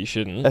 No, you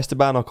shouldn't.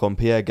 Esteban Ocon,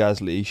 Pierre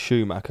Gasly,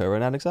 Schumacher,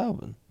 and Alex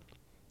Albon.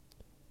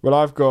 Well,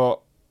 I've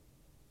got...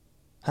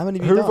 How many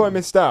have you Who done? have I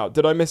missed out?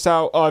 Did I miss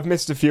out? Oh, I've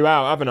missed a few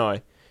out, haven't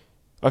I?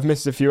 I've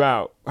missed a few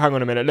out. Hang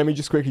on a minute. Let me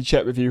just quickly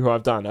check with you who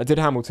I've done. I did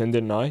Hamilton,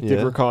 didn't I? Did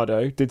Yeah.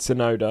 Ricciardo, did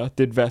Tsunoda,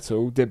 did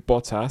Vettel, did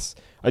Bottas.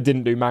 I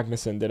didn't do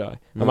Magnussen, did I?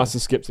 No. I must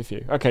have skipped a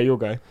few. Okay, you'll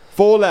go.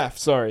 4 left,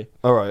 sorry.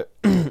 All right.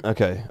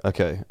 Okay.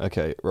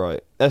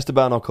 Right.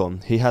 Esteban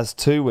Ocon. He has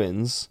 2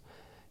 wins.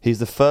 He's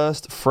the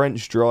first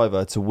French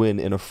driver to win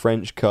in a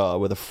French car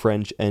with a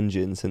French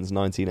engine since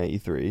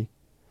 1983,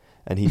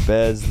 and he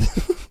bears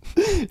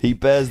he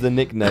bears the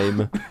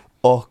nickname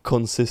 "Au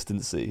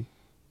Consistency."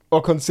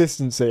 Or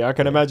consistency. I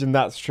can imagine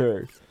that's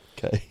true.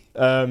 Okay.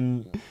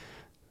 What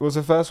was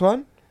the first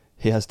one?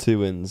 He has 2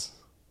 wins,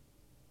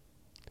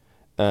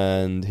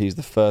 and he's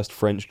the first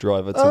French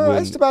driver to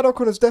win. Esteban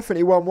Ocon has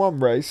definitely won 1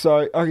 race,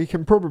 so he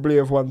can probably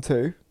have won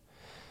 2.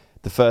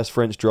 The first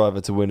French driver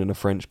to win in a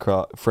French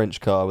car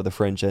with a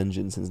French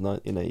engine since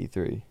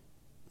 1983.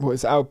 What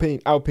is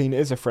Alpine? Alpine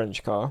is a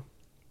French car.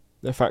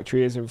 Their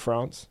factory is in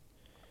France.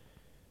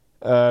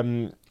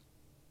 What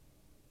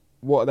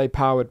are they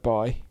powered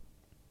by?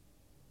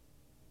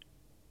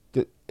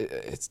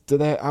 Do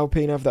they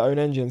Alpine have their own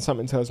engine?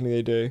 Something tells me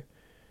they do.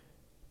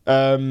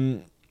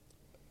 A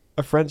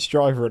French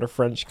driver in a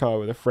French car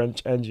with a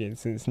French engine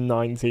since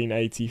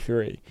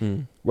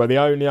 1983. Well, the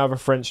only other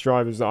French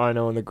drivers that I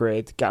know on the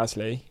grid,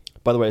 Gasly.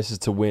 By the way, this is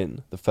to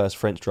win. The first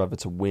French driver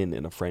to win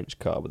in a French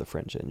car with a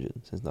French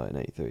engine since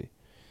 1983.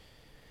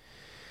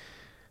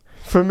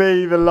 For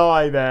me, the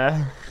lie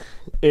there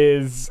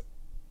is...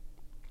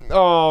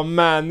 Oh,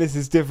 man, this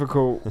is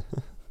difficult.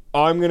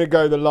 I'm going to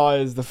go the lie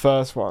as the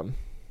first one.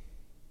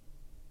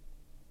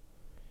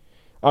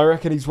 I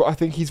reckon I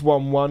think he's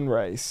won 1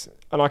 race.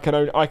 And I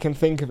can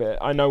think of it.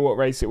 I know what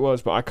race it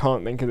was, but I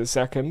can't think of the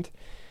second.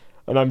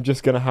 And I'm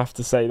just going to have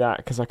to say that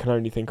because I can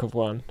only think of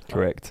 1.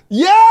 Correct.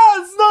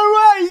 Yes! No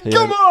way!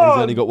 Come on!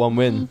 He's only got 1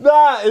 win.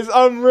 That is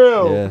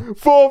unreal. Yeah.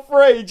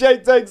 4-3.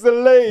 Jake takes the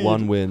lead.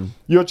 1 win.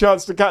 Your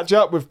chance to catch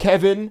up with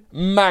Kevin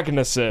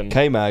Magnussen.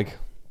 K-Mag.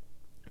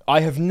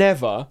 I have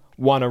never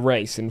won a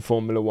race in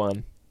Formula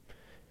 1.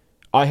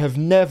 I have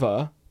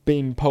never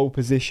been pole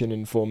position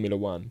in Formula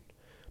 1.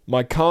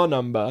 My car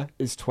number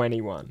is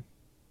 21.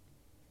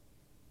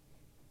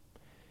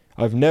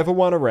 I've never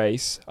won a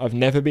race. I've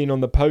never been on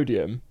the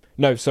podium.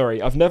 No,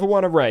 sorry. I've never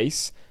won a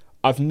race.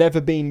 I've never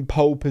been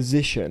pole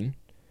position.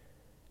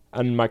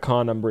 And my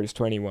car number is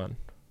 21.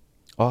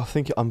 Oh, I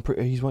think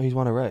he's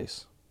won a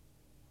race.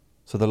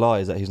 So the lie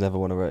is that he's never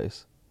won a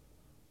race.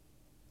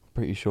 I'm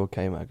pretty sure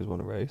K-Mag has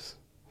won a race.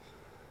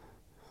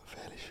 I'm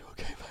fairly sure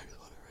K-Mag has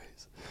won a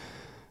race.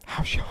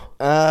 How sure?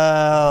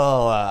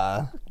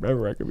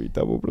 Remember, I could be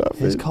double bluffing.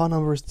 His car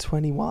number is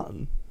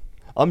 21.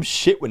 I'm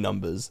shit with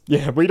numbers.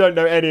 Yeah, we don't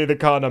know any of the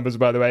car numbers,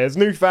 by the way. As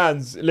new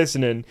fans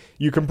listening,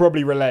 you can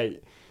probably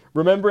relate.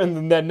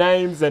 Remembering their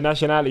names, their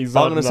nationalities.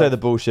 I'm going to say the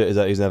bullshit is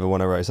that he's never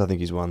won a race. I think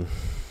he's won.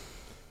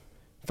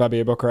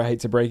 Fabio Bocca, I hate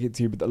to break it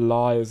to you, but the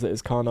lie is that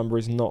his car number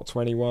is not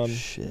 21.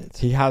 Shit.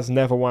 He has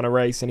never won a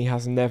race and he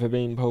has never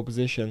been pole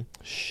position.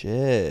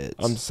 Shit.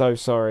 I'm so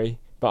sorry,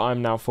 but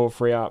I'm now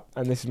 4-3 up,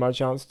 and this is my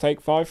chance to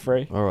take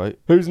 5-3. All right.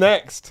 Who's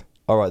next?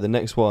 All right, the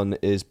next one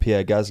is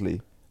Pierre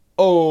Gasly.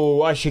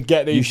 Oh, I should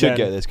get these. You should then.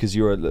 get this because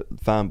you're a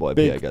fanboy of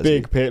Pierre Gasly.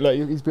 Big Pierre.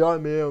 Look, he's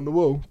behind me here on the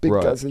wall. Big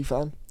Right. Gasly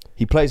fan.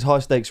 He plays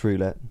high-stakes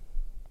roulette.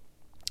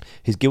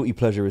 His guilty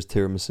pleasure is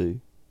tiramisu.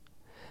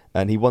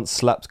 And he once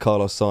slapped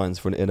Carlos Sainz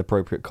for an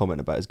inappropriate comment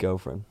about his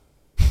girlfriend.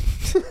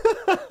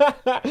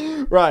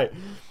 Right.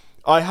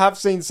 I have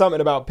seen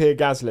something about Pierre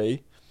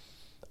Gasly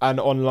and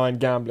online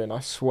gambling, I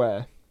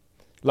swear.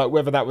 Like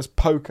whether that was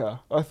poker.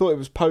 I thought it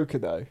was poker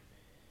though.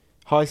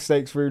 High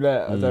stakes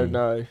roulette, I don't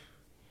know.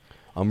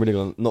 I'm really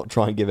going to not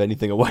try and give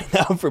anything away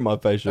now from my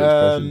facial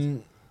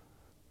expressions.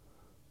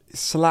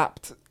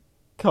 Slapped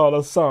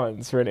Carlos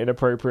Sainz for an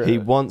inappropriate... He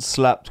once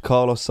slapped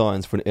Carlos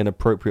Sainz for an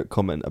inappropriate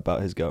comment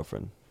about his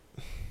girlfriend.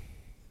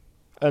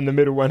 And the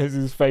middle one is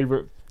his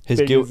favourite... His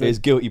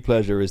guilty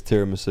pleasure is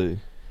tiramisu.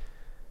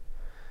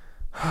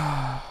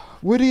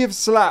 Would he have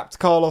slapped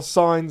Carlos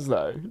Sainz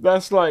though?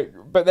 That's like...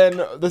 But then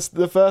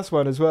the first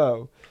one as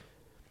well.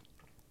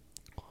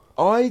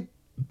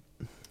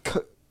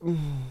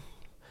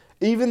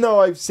 Even though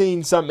I've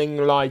seen something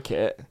like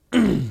it,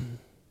 I'm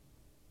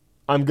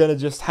going to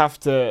just have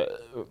to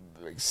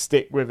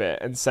stick with it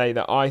and say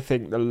that I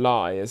think the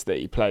lie is that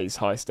he plays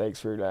high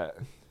stakes roulette.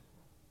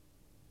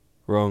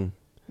 Wrong.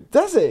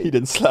 Does he? He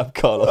didn't slap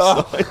Carlos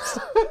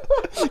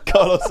Sainz.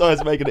 Carlos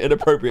Sainz making an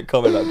inappropriate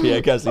comment about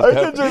Pierre Gasly's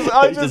girlfriend.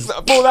 I just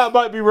thought that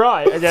might be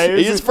right. Okay,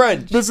 He is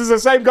French. This is the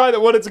same guy that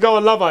wanted to go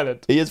on Love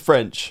Island. He is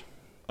French.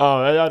 Oh,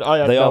 I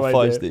had They no are idea.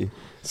 feisty.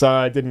 So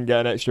I didn't get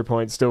an extra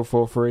point, still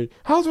 4-3.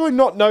 How do I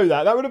not know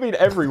that? That would have been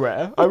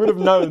everywhere. I would have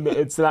known that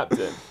it slapped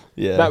him.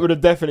 Yeah. That would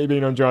have definitely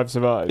been on Drive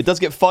Survive. It does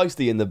get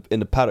feisty in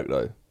the paddock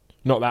though.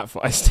 Not that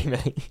feisty,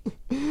 mate.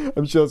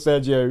 I'm sure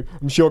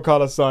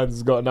Carlos Sainz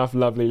has got enough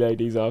lovely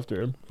ladies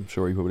after him. I'm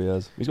sure he probably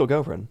has. He's got a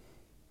girlfriend.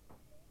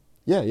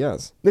 Yeah, he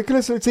has.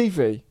 Nicholas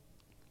Latifi.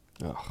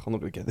 Oh, I'm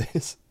not going to get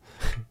this.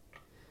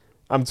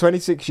 I'm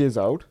 26 years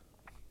old.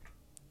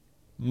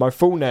 My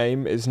full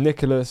name is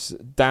Nicholas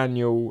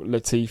Daniel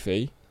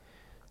Latifi.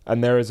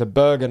 And there is a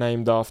burger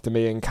named after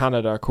me in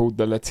Canada called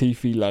the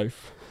Latifi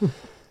Loaf.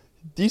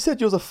 You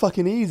said yours are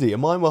fucking easy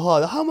and mine were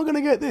hard. How am I going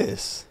to get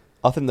this?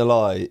 I think the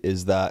lie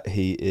is that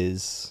he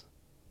is...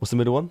 What's the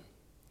middle one?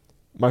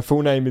 My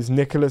full name is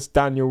Nicholas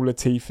Daniel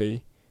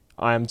Latifi.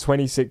 I am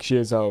 26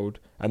 years old,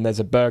 and there's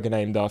a burger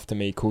named after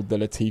me called the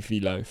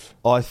Latifi Loaf.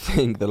 I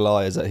think the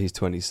lie is that he's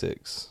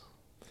 26.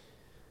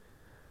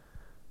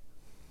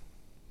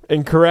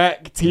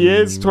 Incorrect. He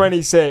is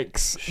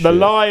 26. Shit. The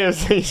lie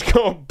is he's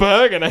got a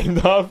burger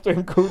named after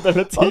him called the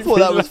Latifi I thought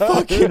that was Loaf.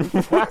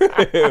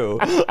 fucking real.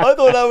 I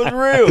thought that was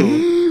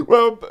real.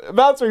 Well,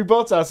 Valtteri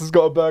Bottas has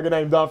got a burger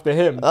named after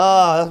him.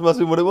 Ah, that must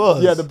be what it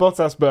was. Yeah, the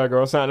Bottas burger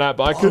or something like that.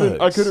 But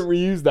I couldn't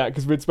reuse that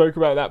because we'd spoke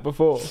about that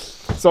before.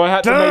 So I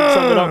had to make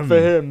something up for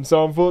him.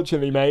 So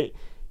unfortunately, mate,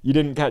 you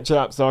didn't catch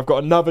up. So I've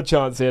got another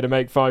chance here to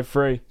make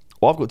 5-3.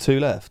 Well, I've got 2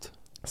 left.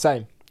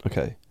 Same.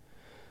 Okay.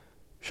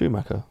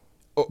 Schumacher.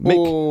 Ooh,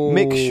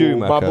 Mick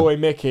Schumacher. My boy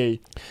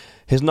Mickey.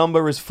 His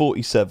number is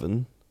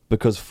 47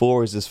 because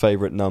 4 is his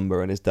favourite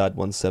number and his dad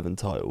won 7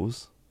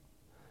 titles.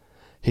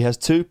 He has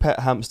 2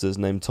 pet hamsters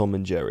named Tom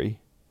and Jerry.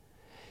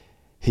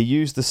 He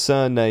used the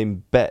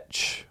surname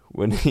Betch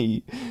when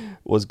he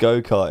was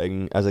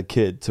go-karting as a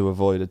kid to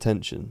avoid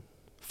attention.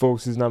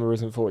 False, his number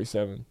isn't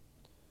 47.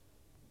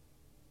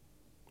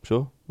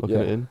 Sure? Looking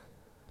Yeah. it in.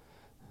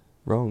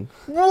 Wrong.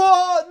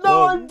 What? No,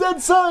 Well- I'm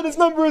dead certain his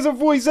number isn't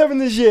 47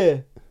 this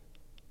year.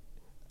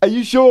 Are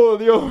you sure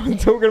that you're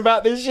talking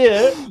about this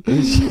year?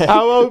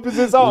 How old was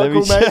this Let me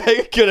article, mate? check.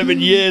 It could have been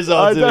years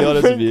old, to be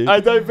honest with you.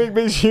 I don't think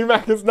Mick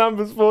Schumacher's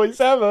number's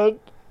 47.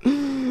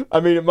 I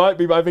mean, it might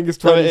be, but I think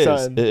it's No, 20 it is.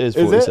 something. It is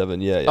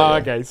 47, yeah. Oh, yeah.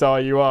 okay, so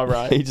you are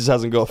right. He just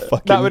hasn't got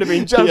fucking... That would have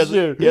been just he hasn't,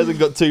 you. He hasn't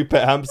got 2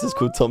 pet hamsters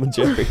called Tom and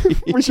Jerry.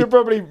 We should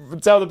probably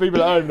tell the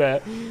people at home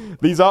there.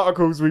 These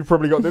articles we've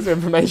probably got this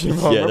information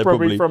from Yeah, are they're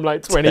probably from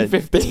like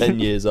 2015. 10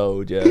 years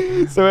old,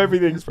 yeah. So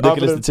everything's...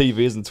 Nicholas the TV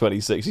isn't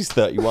 26, he's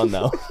 31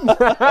 now.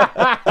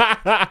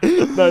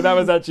 No, that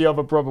was actually off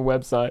a proper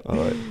website.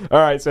 Alright,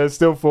 Alright, so it's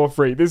still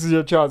 4-3. This is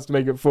your chance to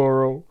make it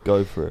 4-all.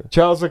 go for it.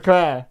 Charles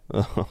Leclerc.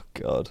 Oh,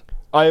 God.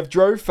 I have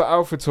drove for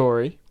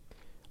AlphaTauri.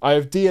 I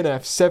have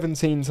DNF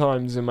 17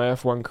 times in my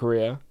F1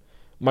 career.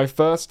 My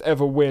first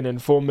ever win in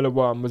Formula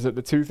 1 was at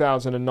the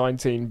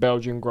 2019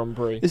 Belgian Grand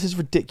Prix. This is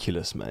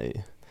ridiculous, mate.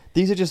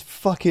 These are just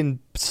fucking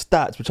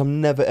stats which I'm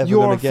never ever You're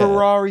going a to get.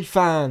 Ferrari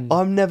fan.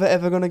 I'm never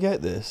ever going to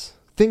get this.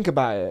 Think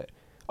about it.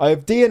 I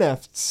have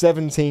DNF'd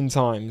 17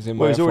 times in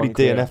my Well, he's F1 already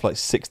career. DNF like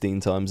 16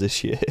 times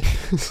this year.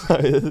 So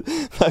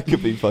that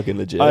could be fucking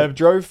legit. I have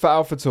drove for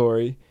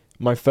AlphaTauri.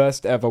 My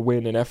first ever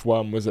win in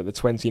F1 was at the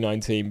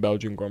 2019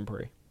 Belgian Grand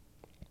Prix.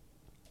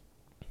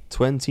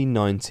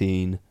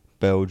 2019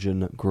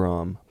 Belgian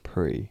Grand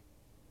Prix.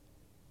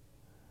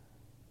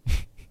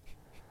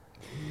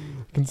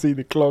 I can see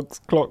the clogs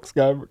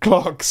going.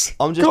 Clogs.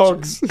 I'm just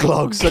Clogs. I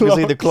can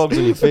see the clogs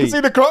on your I can feet. see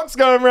the clocks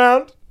going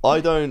round. I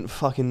don't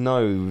fucking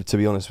know, to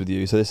be honest with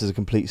you. So this is a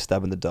complete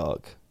stab in the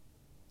dark.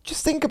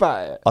 Just think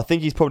about it. I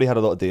think he's probably had a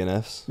lot of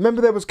DNFs.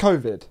 Remember there was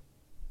COVID.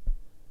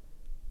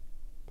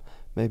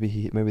 Maybe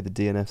the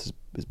DNFs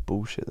is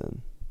bullshit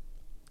then.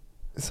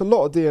 It's a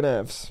lot of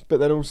DNFs, but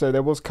then also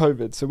there was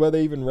COVID. So were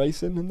they even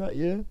racing in that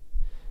year?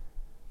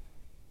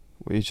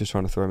 Well, he's just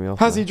trying to throw me off.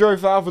 Has now. he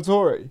drove for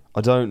AlphaTauri?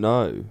 I don't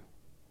know.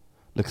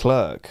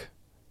 Leclerc.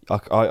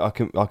 I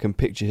can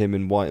picture him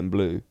in white and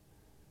blue.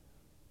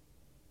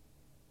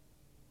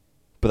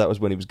 But that was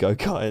when he was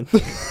go-karting.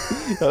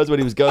 That was when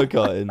he was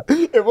go-karting.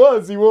 It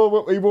was. He wore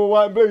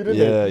white and blue, didn't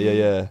he?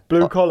 Yeah.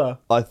 Blue collar.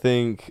 I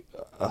think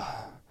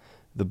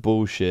the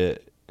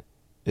bullshit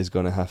is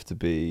going to have to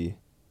be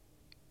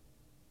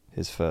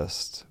his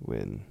first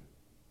win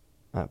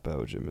at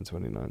Belgium in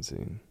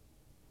 2019.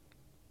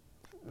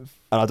 And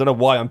I don't know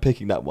why I'm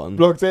picking that one,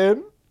 Blocked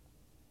in.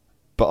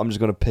 but I'm just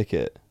going to pick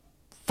it.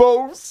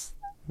 False.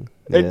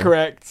 Yeah.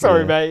 Incorrect.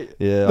 Sorry, Yeah. mate.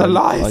 Yeah, The I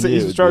lie is that knew it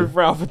he's would drove be.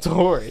 for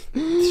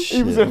AlphaTauri.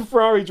 He was a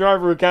Ferrari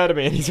Driver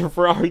Academy and he's a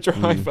Ferrari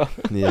driver.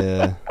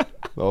 Yeah.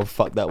 Well,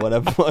 fuck that one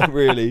up,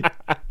 really.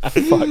 Fuck's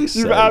You've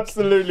sake.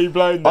 absolutely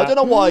blown that. I don't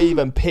know why I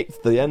even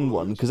picked the end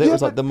one, because it Yeah,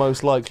 was like but- the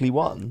most likely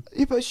one.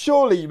 Yeah, but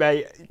surely,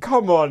 mate,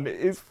 come on.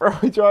 It's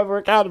Ferrari Driver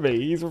Academy.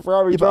 He's a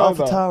Ferrari Yeah, but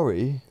driver.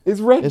 AlphaTauri It's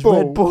Red is Bull.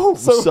 Red Bull,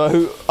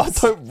 so I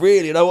don't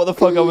really know what the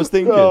fuck I was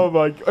thinking. Oh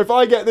my! If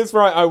I get this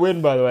right, I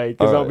win. By the way,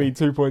 because I'll Alright. be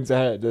 2 points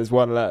ahead. There's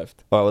one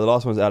left. Alright, well, the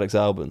last one's Alex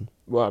Albon.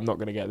 Well, I'm not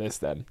going to get this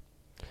then.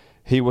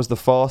 He was the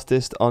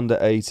fastest under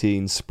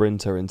 18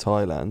 sprinter in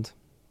Thailand.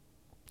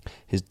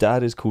 His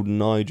dad is called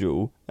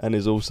Nigel and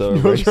is also a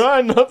You're race-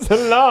 trying not to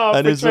laugh.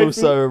 and which is makes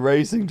also a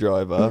racing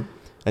driver,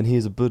 and he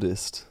is a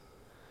Buddhist.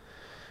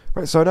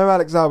 Right, so I know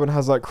Alex Albon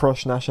has like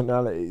cross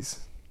nationalities.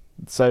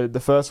 So the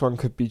first one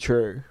could be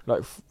true.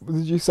 Like,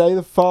 did you say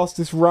the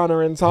fastest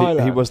runner in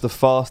Thailand? He was the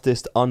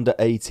fastest under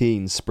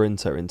 18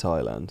 sprinter in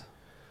Thailand.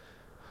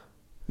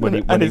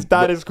 And his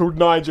dad is called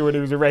Nigel, and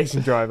he was a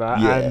racing driver.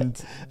 Yeah.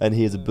 And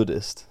he is a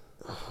Buddhist.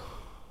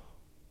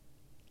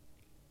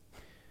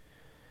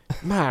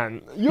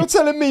 Man, you're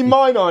telling me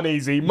mine aren't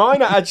easy.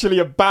 Mine are actually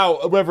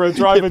about whether a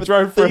driver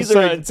drove for a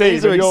certain team.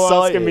 These are And you're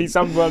exciting. asking me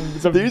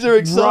some These are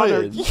exciting.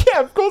 runner. Yeah,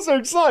 of course they're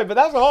exciting, but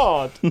that's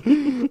hard.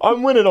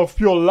 I'm winning off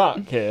pure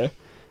luck here.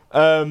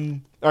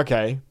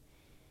 Okay.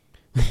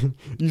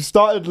 You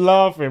started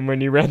laughing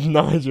when you read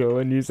Nigel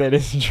and you said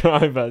it's a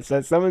driver.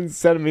 So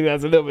someone's telling me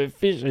that's a little bit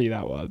fishy,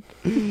 that one.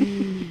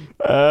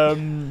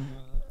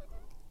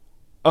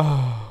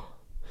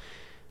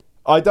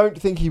 I don't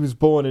think he was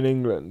born in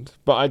England,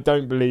 but I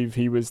don't believe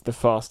he was the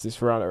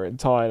fastest runner in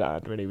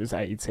Thailand when he was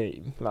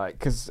 18.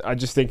 Because I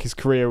just think his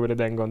career would have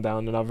then gone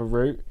down another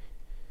route.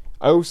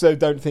 I also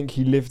don't think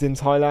he lived in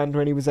Thailand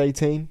when he was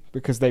 18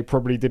 because they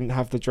probably didn't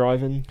have the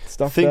driving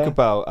stuff Think there.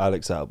 about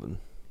Alex Albon.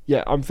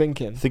 Yeah, I'm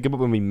thinking. Think about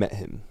when we met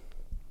him.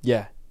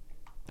 Yeah,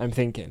 I'm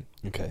thinking.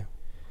 Okay.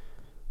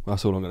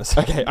 That's all I'm going to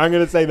say. Okay, I'm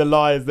going to say the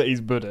lie is that he's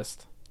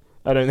Buddhist.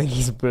 I don't think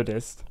he's a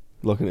Buddhist.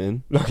 Locking it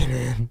in. Look at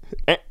him.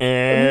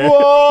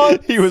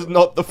 What? He was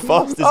not the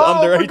fastest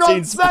under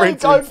 18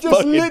 sprinter. I've in just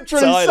fucking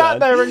literally Thailand. sat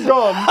there and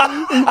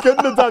gone. He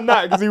couldn't have done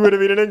that because he would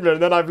have been in England.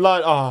 And then I've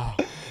lied. Oh.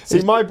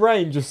 See, my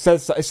brain just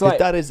says it's His like,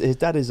 dad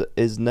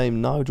is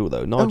named Nigel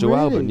though. Nigel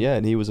really? Albon, yeah,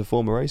 and he was a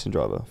former racing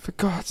driver. for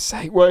God's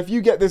sake. Well, if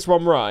you get this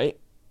one right,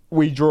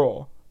 we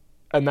draw.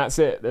 And that's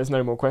it. There's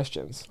no more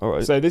questions. All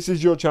right. So this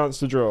is your chance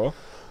to draw.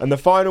 And the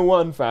final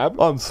one, Fab.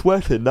 I'm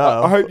sweating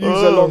now. I hope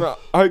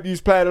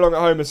you's playing along at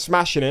home and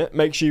smashing it.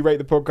 Make sure you rate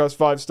the podcast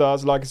 5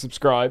 stars, like and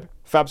subscribe.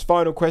 Fab's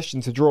final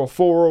question to draw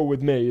 4-4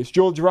 with me is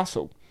George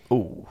Russell.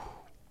 Ooh.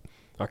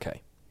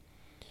 Okay.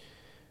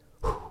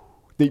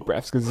 Deep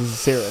breaths because this is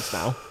serious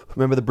now.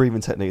 Remember the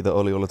breathing technique that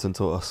Ollie Ollerton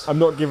taught us? I'm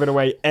not giving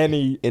away In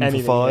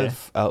anything for 5, here.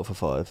 out for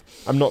 5.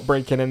 I'm not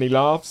breaking any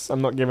laughs. I'm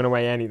not giving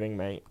away anything,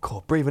 mate.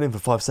 God, breathing in for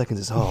 5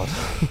 seconds is hard.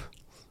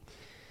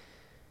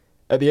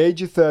 At the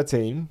age of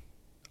 13,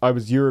 I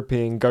was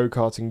European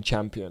go-karting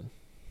champion.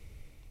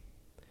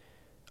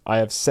 I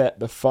have set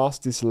the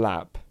fastest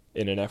lap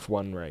in an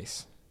F1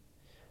 race.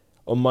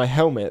 On my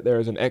helmet, there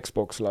is an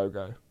Xbox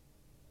logo.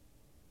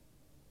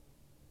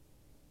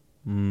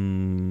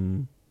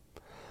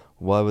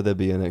 Why would there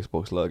be an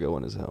Xbox logo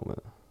on his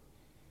helmet?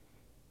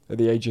 At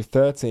the age of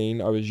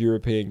 13, I was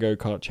European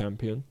go-kart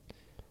champion.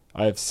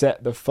 I have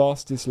set the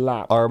fastest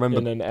lap I remember,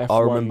 in an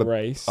F1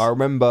 race. I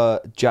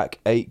remember Jack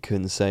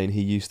Aitken saying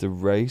he used to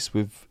race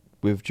with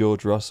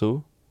George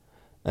Russell,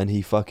 and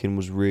he fucking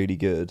was really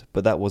good.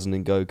 But that wasn't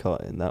in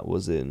go-karting. That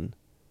was in...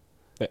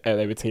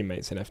 They were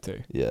teammates in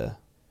F2. Yeah.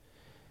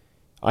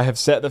 I have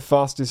set the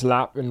fastest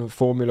lap in a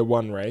Formula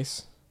 1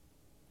 race.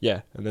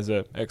 Yeah, and there's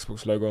a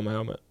Xbox logo on my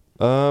helmet.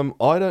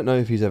 I don't know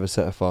if he's ever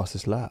set a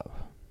fastest lap.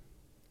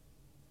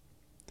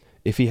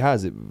 If he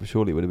has, it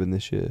surely would have been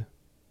this year.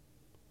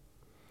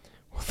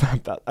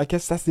 Well, I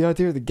guess that's the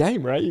idea of the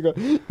game, right?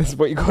 That's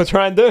what you got to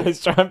try and do,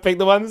 is try and pick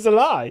the ones that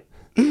lie.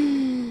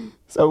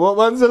 So what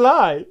one's a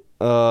lie?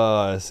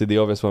 See, the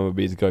obvious one would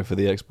be to go for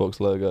the Xbox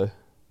logo.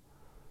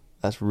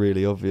 That's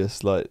really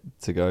obvious, like,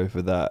 to go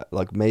for that.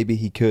 Like, maybe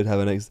he could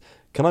have an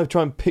Can I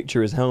try and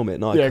picture his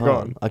helmet? No, I can't. Go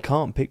on. I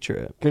can't picture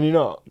it. Can you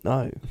not?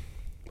 No.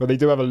 Well, they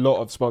do have a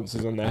lot of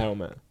sponsors on their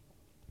helmet.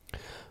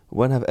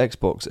 When have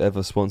Xbox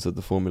ever sponsored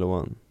the Formula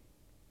 1?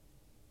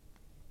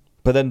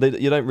 But then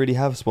you don't really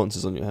have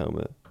sponsors on your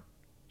helmet.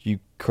 You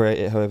create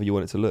it however you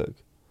want it to look.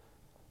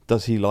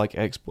 Does he like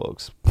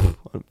Xbox? I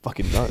don't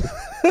fucking know.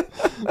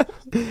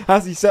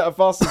 Has he set a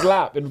fastest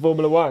lap in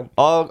Formula 1?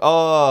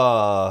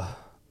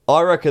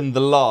 I reckon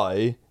the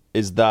lie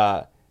is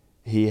that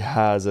he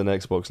has an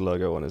Xbox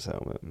logo on his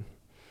helmet.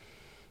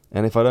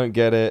 And if I don't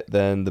get it,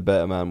 then the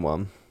better man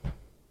won.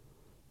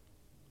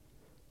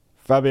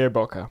 Fabio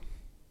Bocca.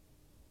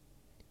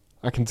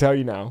 I can tell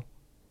you now,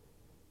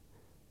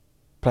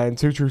 playing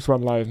 2 Truths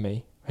 1 Lie with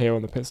me here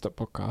on the Pit Stop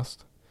podcast,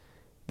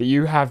 that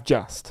you have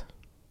just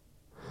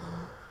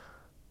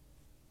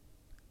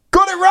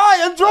got it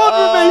right and drawn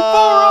with me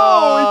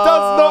 4-0. He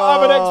does not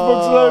have an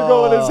Xbox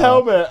logo on his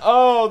helmet.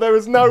 Oh, there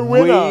is no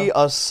winner. We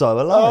are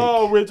so alike.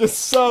 Oh, we're just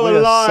so We are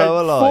alike.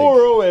 so alike.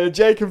 4-0 here.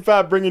 Jake and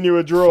Fab bringing you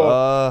a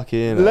draw.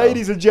 Fucking hell.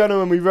 Ladies and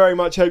gentlemen, we very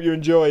much hope you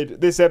enjoyed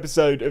this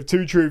episode of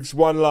 2 Truths,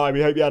 1 Lie.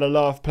 We hope you had a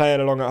laugh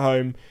playing along at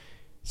home.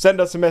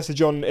 Send us a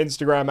message on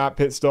Instagram at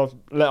Pitstop.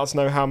 Let us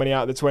know how many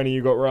out of the 20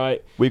 you got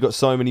right. We've got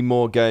so many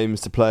more games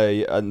to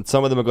play, and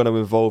some of them are going to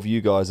involve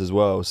you guys as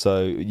well.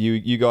 So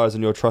you guys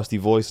and your trusty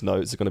voice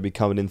notes are going to be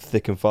coming in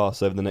thick and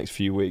fast over the next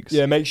few weeks.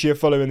 Yeah, make sure you're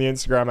following the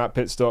Instagram at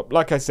Pitstop.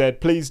 Like I said,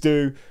 please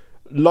do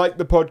like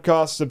the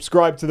podcast,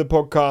 subscribe to the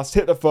podcast,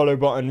 hit the follow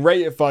button,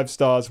 rate it 5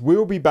 stars.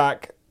 We'll be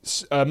back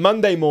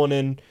Monday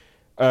morning.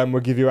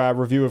 We'll give you our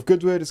review of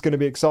Goodwood. It's going to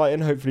be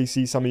exciting. Hopefully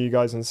see some of you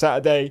guys on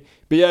Saturday.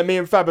 But yeah, me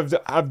and Fab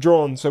have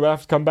drawn, so we'll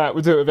have to come back.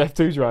 We'll do it with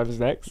F2 drivers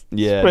next.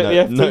 Yeah,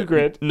 Split the F2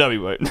 grid. No, we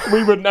won't.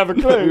 We wouldn't have a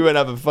clue. We won't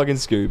have a fucking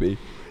Scooby.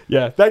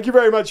 Yeah, thank you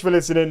very much for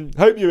listening.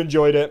 Hope you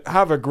enjoyed it.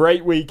 Have a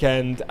great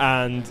weekend,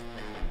 and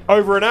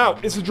over and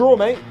out. It's a draw,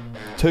 mate.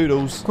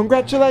 Toodles.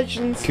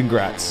 Congratulations.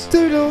 Congrats.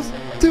 Toodles.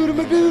 Toodle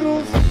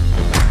McDoodles.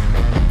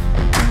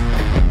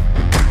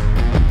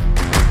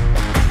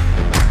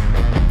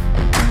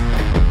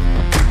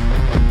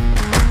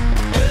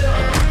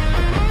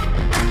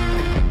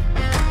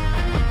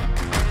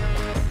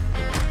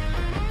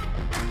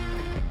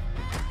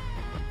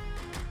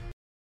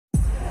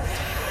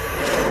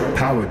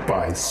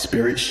 by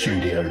Spirit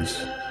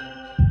Studios.